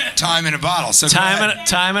Time in a Bottle. So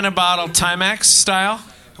Time in a bottle Timex style.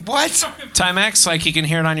 What? Timex, like you can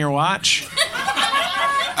hear it on your watch.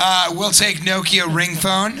 We'll take Nokia ring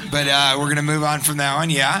phone, but we're going to move on from that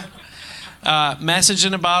one, yeah. Message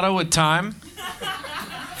in a bottle with time.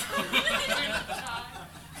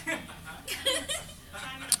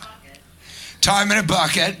 Time in a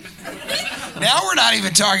bucket. Now we're not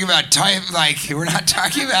even talking about we're not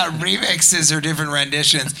talking about remixes or different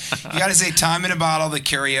renditions. You got to say Time in a Bottle, the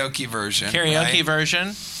karaoke version. Karaoke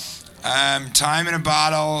version. Time in a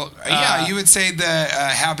Bottle. Yeah, you would say the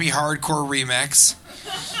Happy Hardcore remix.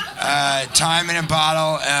 Time in a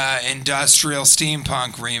Bottle, industrial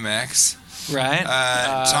steampunk remix. Right.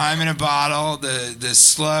 Time in a Bottle, the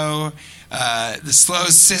slow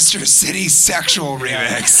Sister City sexual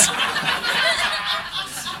remix.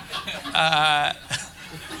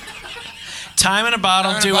 Time in a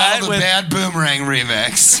bottle duet with Bad Boomerang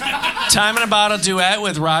remix. Time in a bottle duet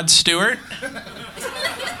with Rod Stewart.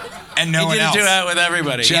 And no one else. He did a duet with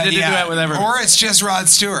everybody. He did a duet with everybody. Or it's just Rod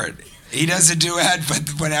Stewart. He does a duet,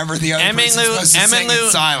 but whenever the other person's supposed to sing,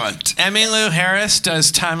 it's silent. Emmylou Harris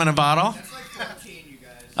does Time in a Bottle. That's like 14, you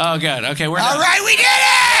guys. Oh, good. Okay, we're done. All right, we did it!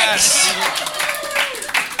 Yes.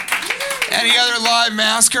 Any other live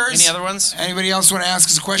maskers? Any other ones? Anybody else want to ask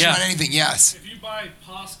us a question about anything? Yes. If you buy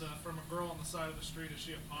pasta from a girl on the side of the street, is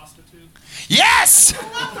she a prostitute? Yes,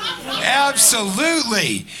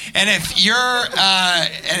 absolutely. And if you're, and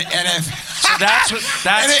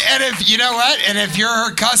if you know what, and if you're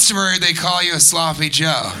her customer, they call you a sloppy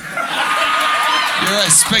Joe. You're a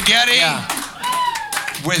spaghetti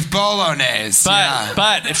with bolognese.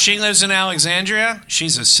 But if she lives in Alexandria,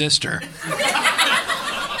 she's a sister.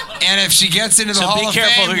 And if she gets into the Hall of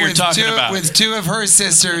Fame with two of her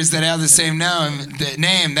sisters that have the same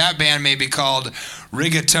name, that band may be called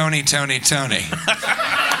Rigatoni Tony Tony.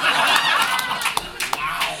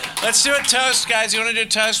 Let's do a toast, guys. You want to do a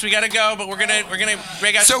toast? We got to go, but we're gonna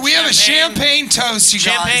break out. So we have a champagne toast, you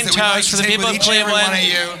guys. Champagne toast for the people of Cleveland. One of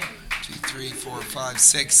you. 2, 3, 4, 5,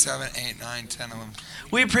 6, 7, 8, 9, 10 of them.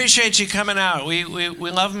 We appreciate you coming out. We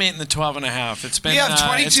love meeting the 12 and a half. It's been. We have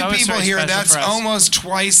 22 people here. That's for us. almost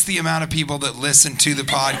twice the amount of people that listen to the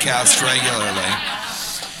podcast regularly.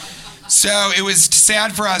 So it was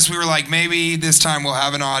sad for us. We were like, maybe this time we'll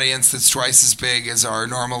have an audience that's twice as big as our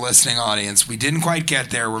normal listening audience. We didn't quite get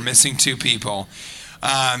there. We're missing 2 people.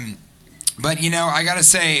 But, you know, I got to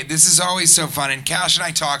say, this is always so fun. And Cash and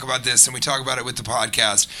I talk about this, and we talk about it with the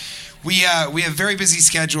podcast. We have very busy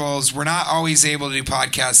schedules. We're not always able to do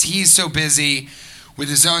podcasts. He's so busy with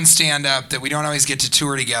his own stand-up that we don't always get to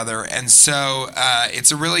tour together. And so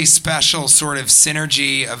it's a really special sort of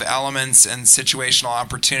synergy of elements and situational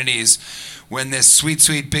opportunities when this sweet,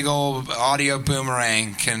 sweet, big old audio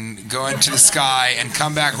boomerang can go into the sky and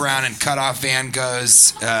come back around and cut off Van Gogh's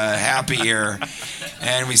happy ear.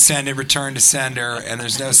 And we send it return to sender, and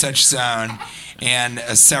there's no such zone. And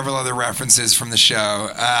several other references from the show.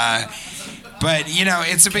 But, you know,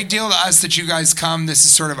 it's a big deal to us that you guys come. This is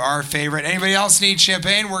sort of our favorite. Anybody else need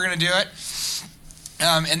champagne? We're going to do it.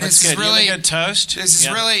 And this is really a good toast. This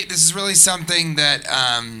is really something that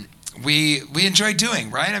we enjoy doing,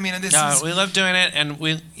 right? I mean, we love doing it, and And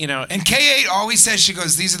K8 always says, she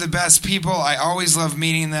goes, these are the best people. I always love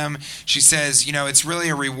meeting them. She says, you know, it's really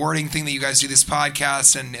a rewarding thing that you guys do this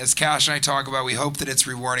podcast, and as Cash and I talk about, we hope that it's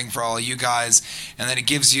rewarding for all of you guys, and that it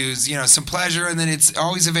gives you, you know, some pleasure, and that it's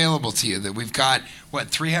always available to you. That we've got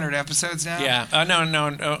 300 episodes now? Yeah.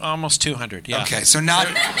 No, almost 200. Yeah. Okay, so we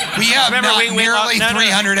have nearly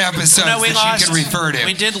 300 episodes that you can refer to.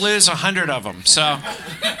 We did lose 100 of them, so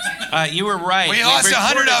you were right. We lost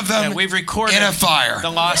 100 of them. We've recorded in a fire. The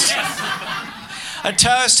loss. A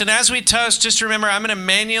toast, and as we toast, just remember, I'm going to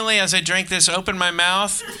manually, as I drink this, open my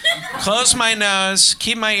mouth, close my nose,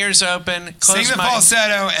 keep my ears open, sing the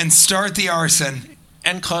falsetto, and start the arson.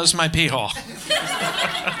 And close my pee hole.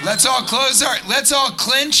 Let's all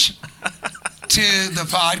clinch to the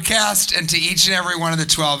podcast and to each and every one of the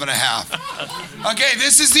 12 and a half. Okay,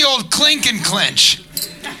 this is the old clink and clinch.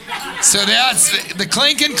 So that's the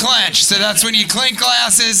clink and clench. So that's when you clink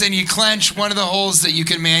glasses and you clench one of the holes that you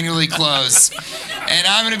can manually close. And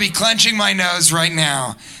I'm going to be clenching my nose right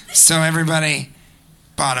now. So everybody,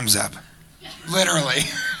 bottoms up. Literally.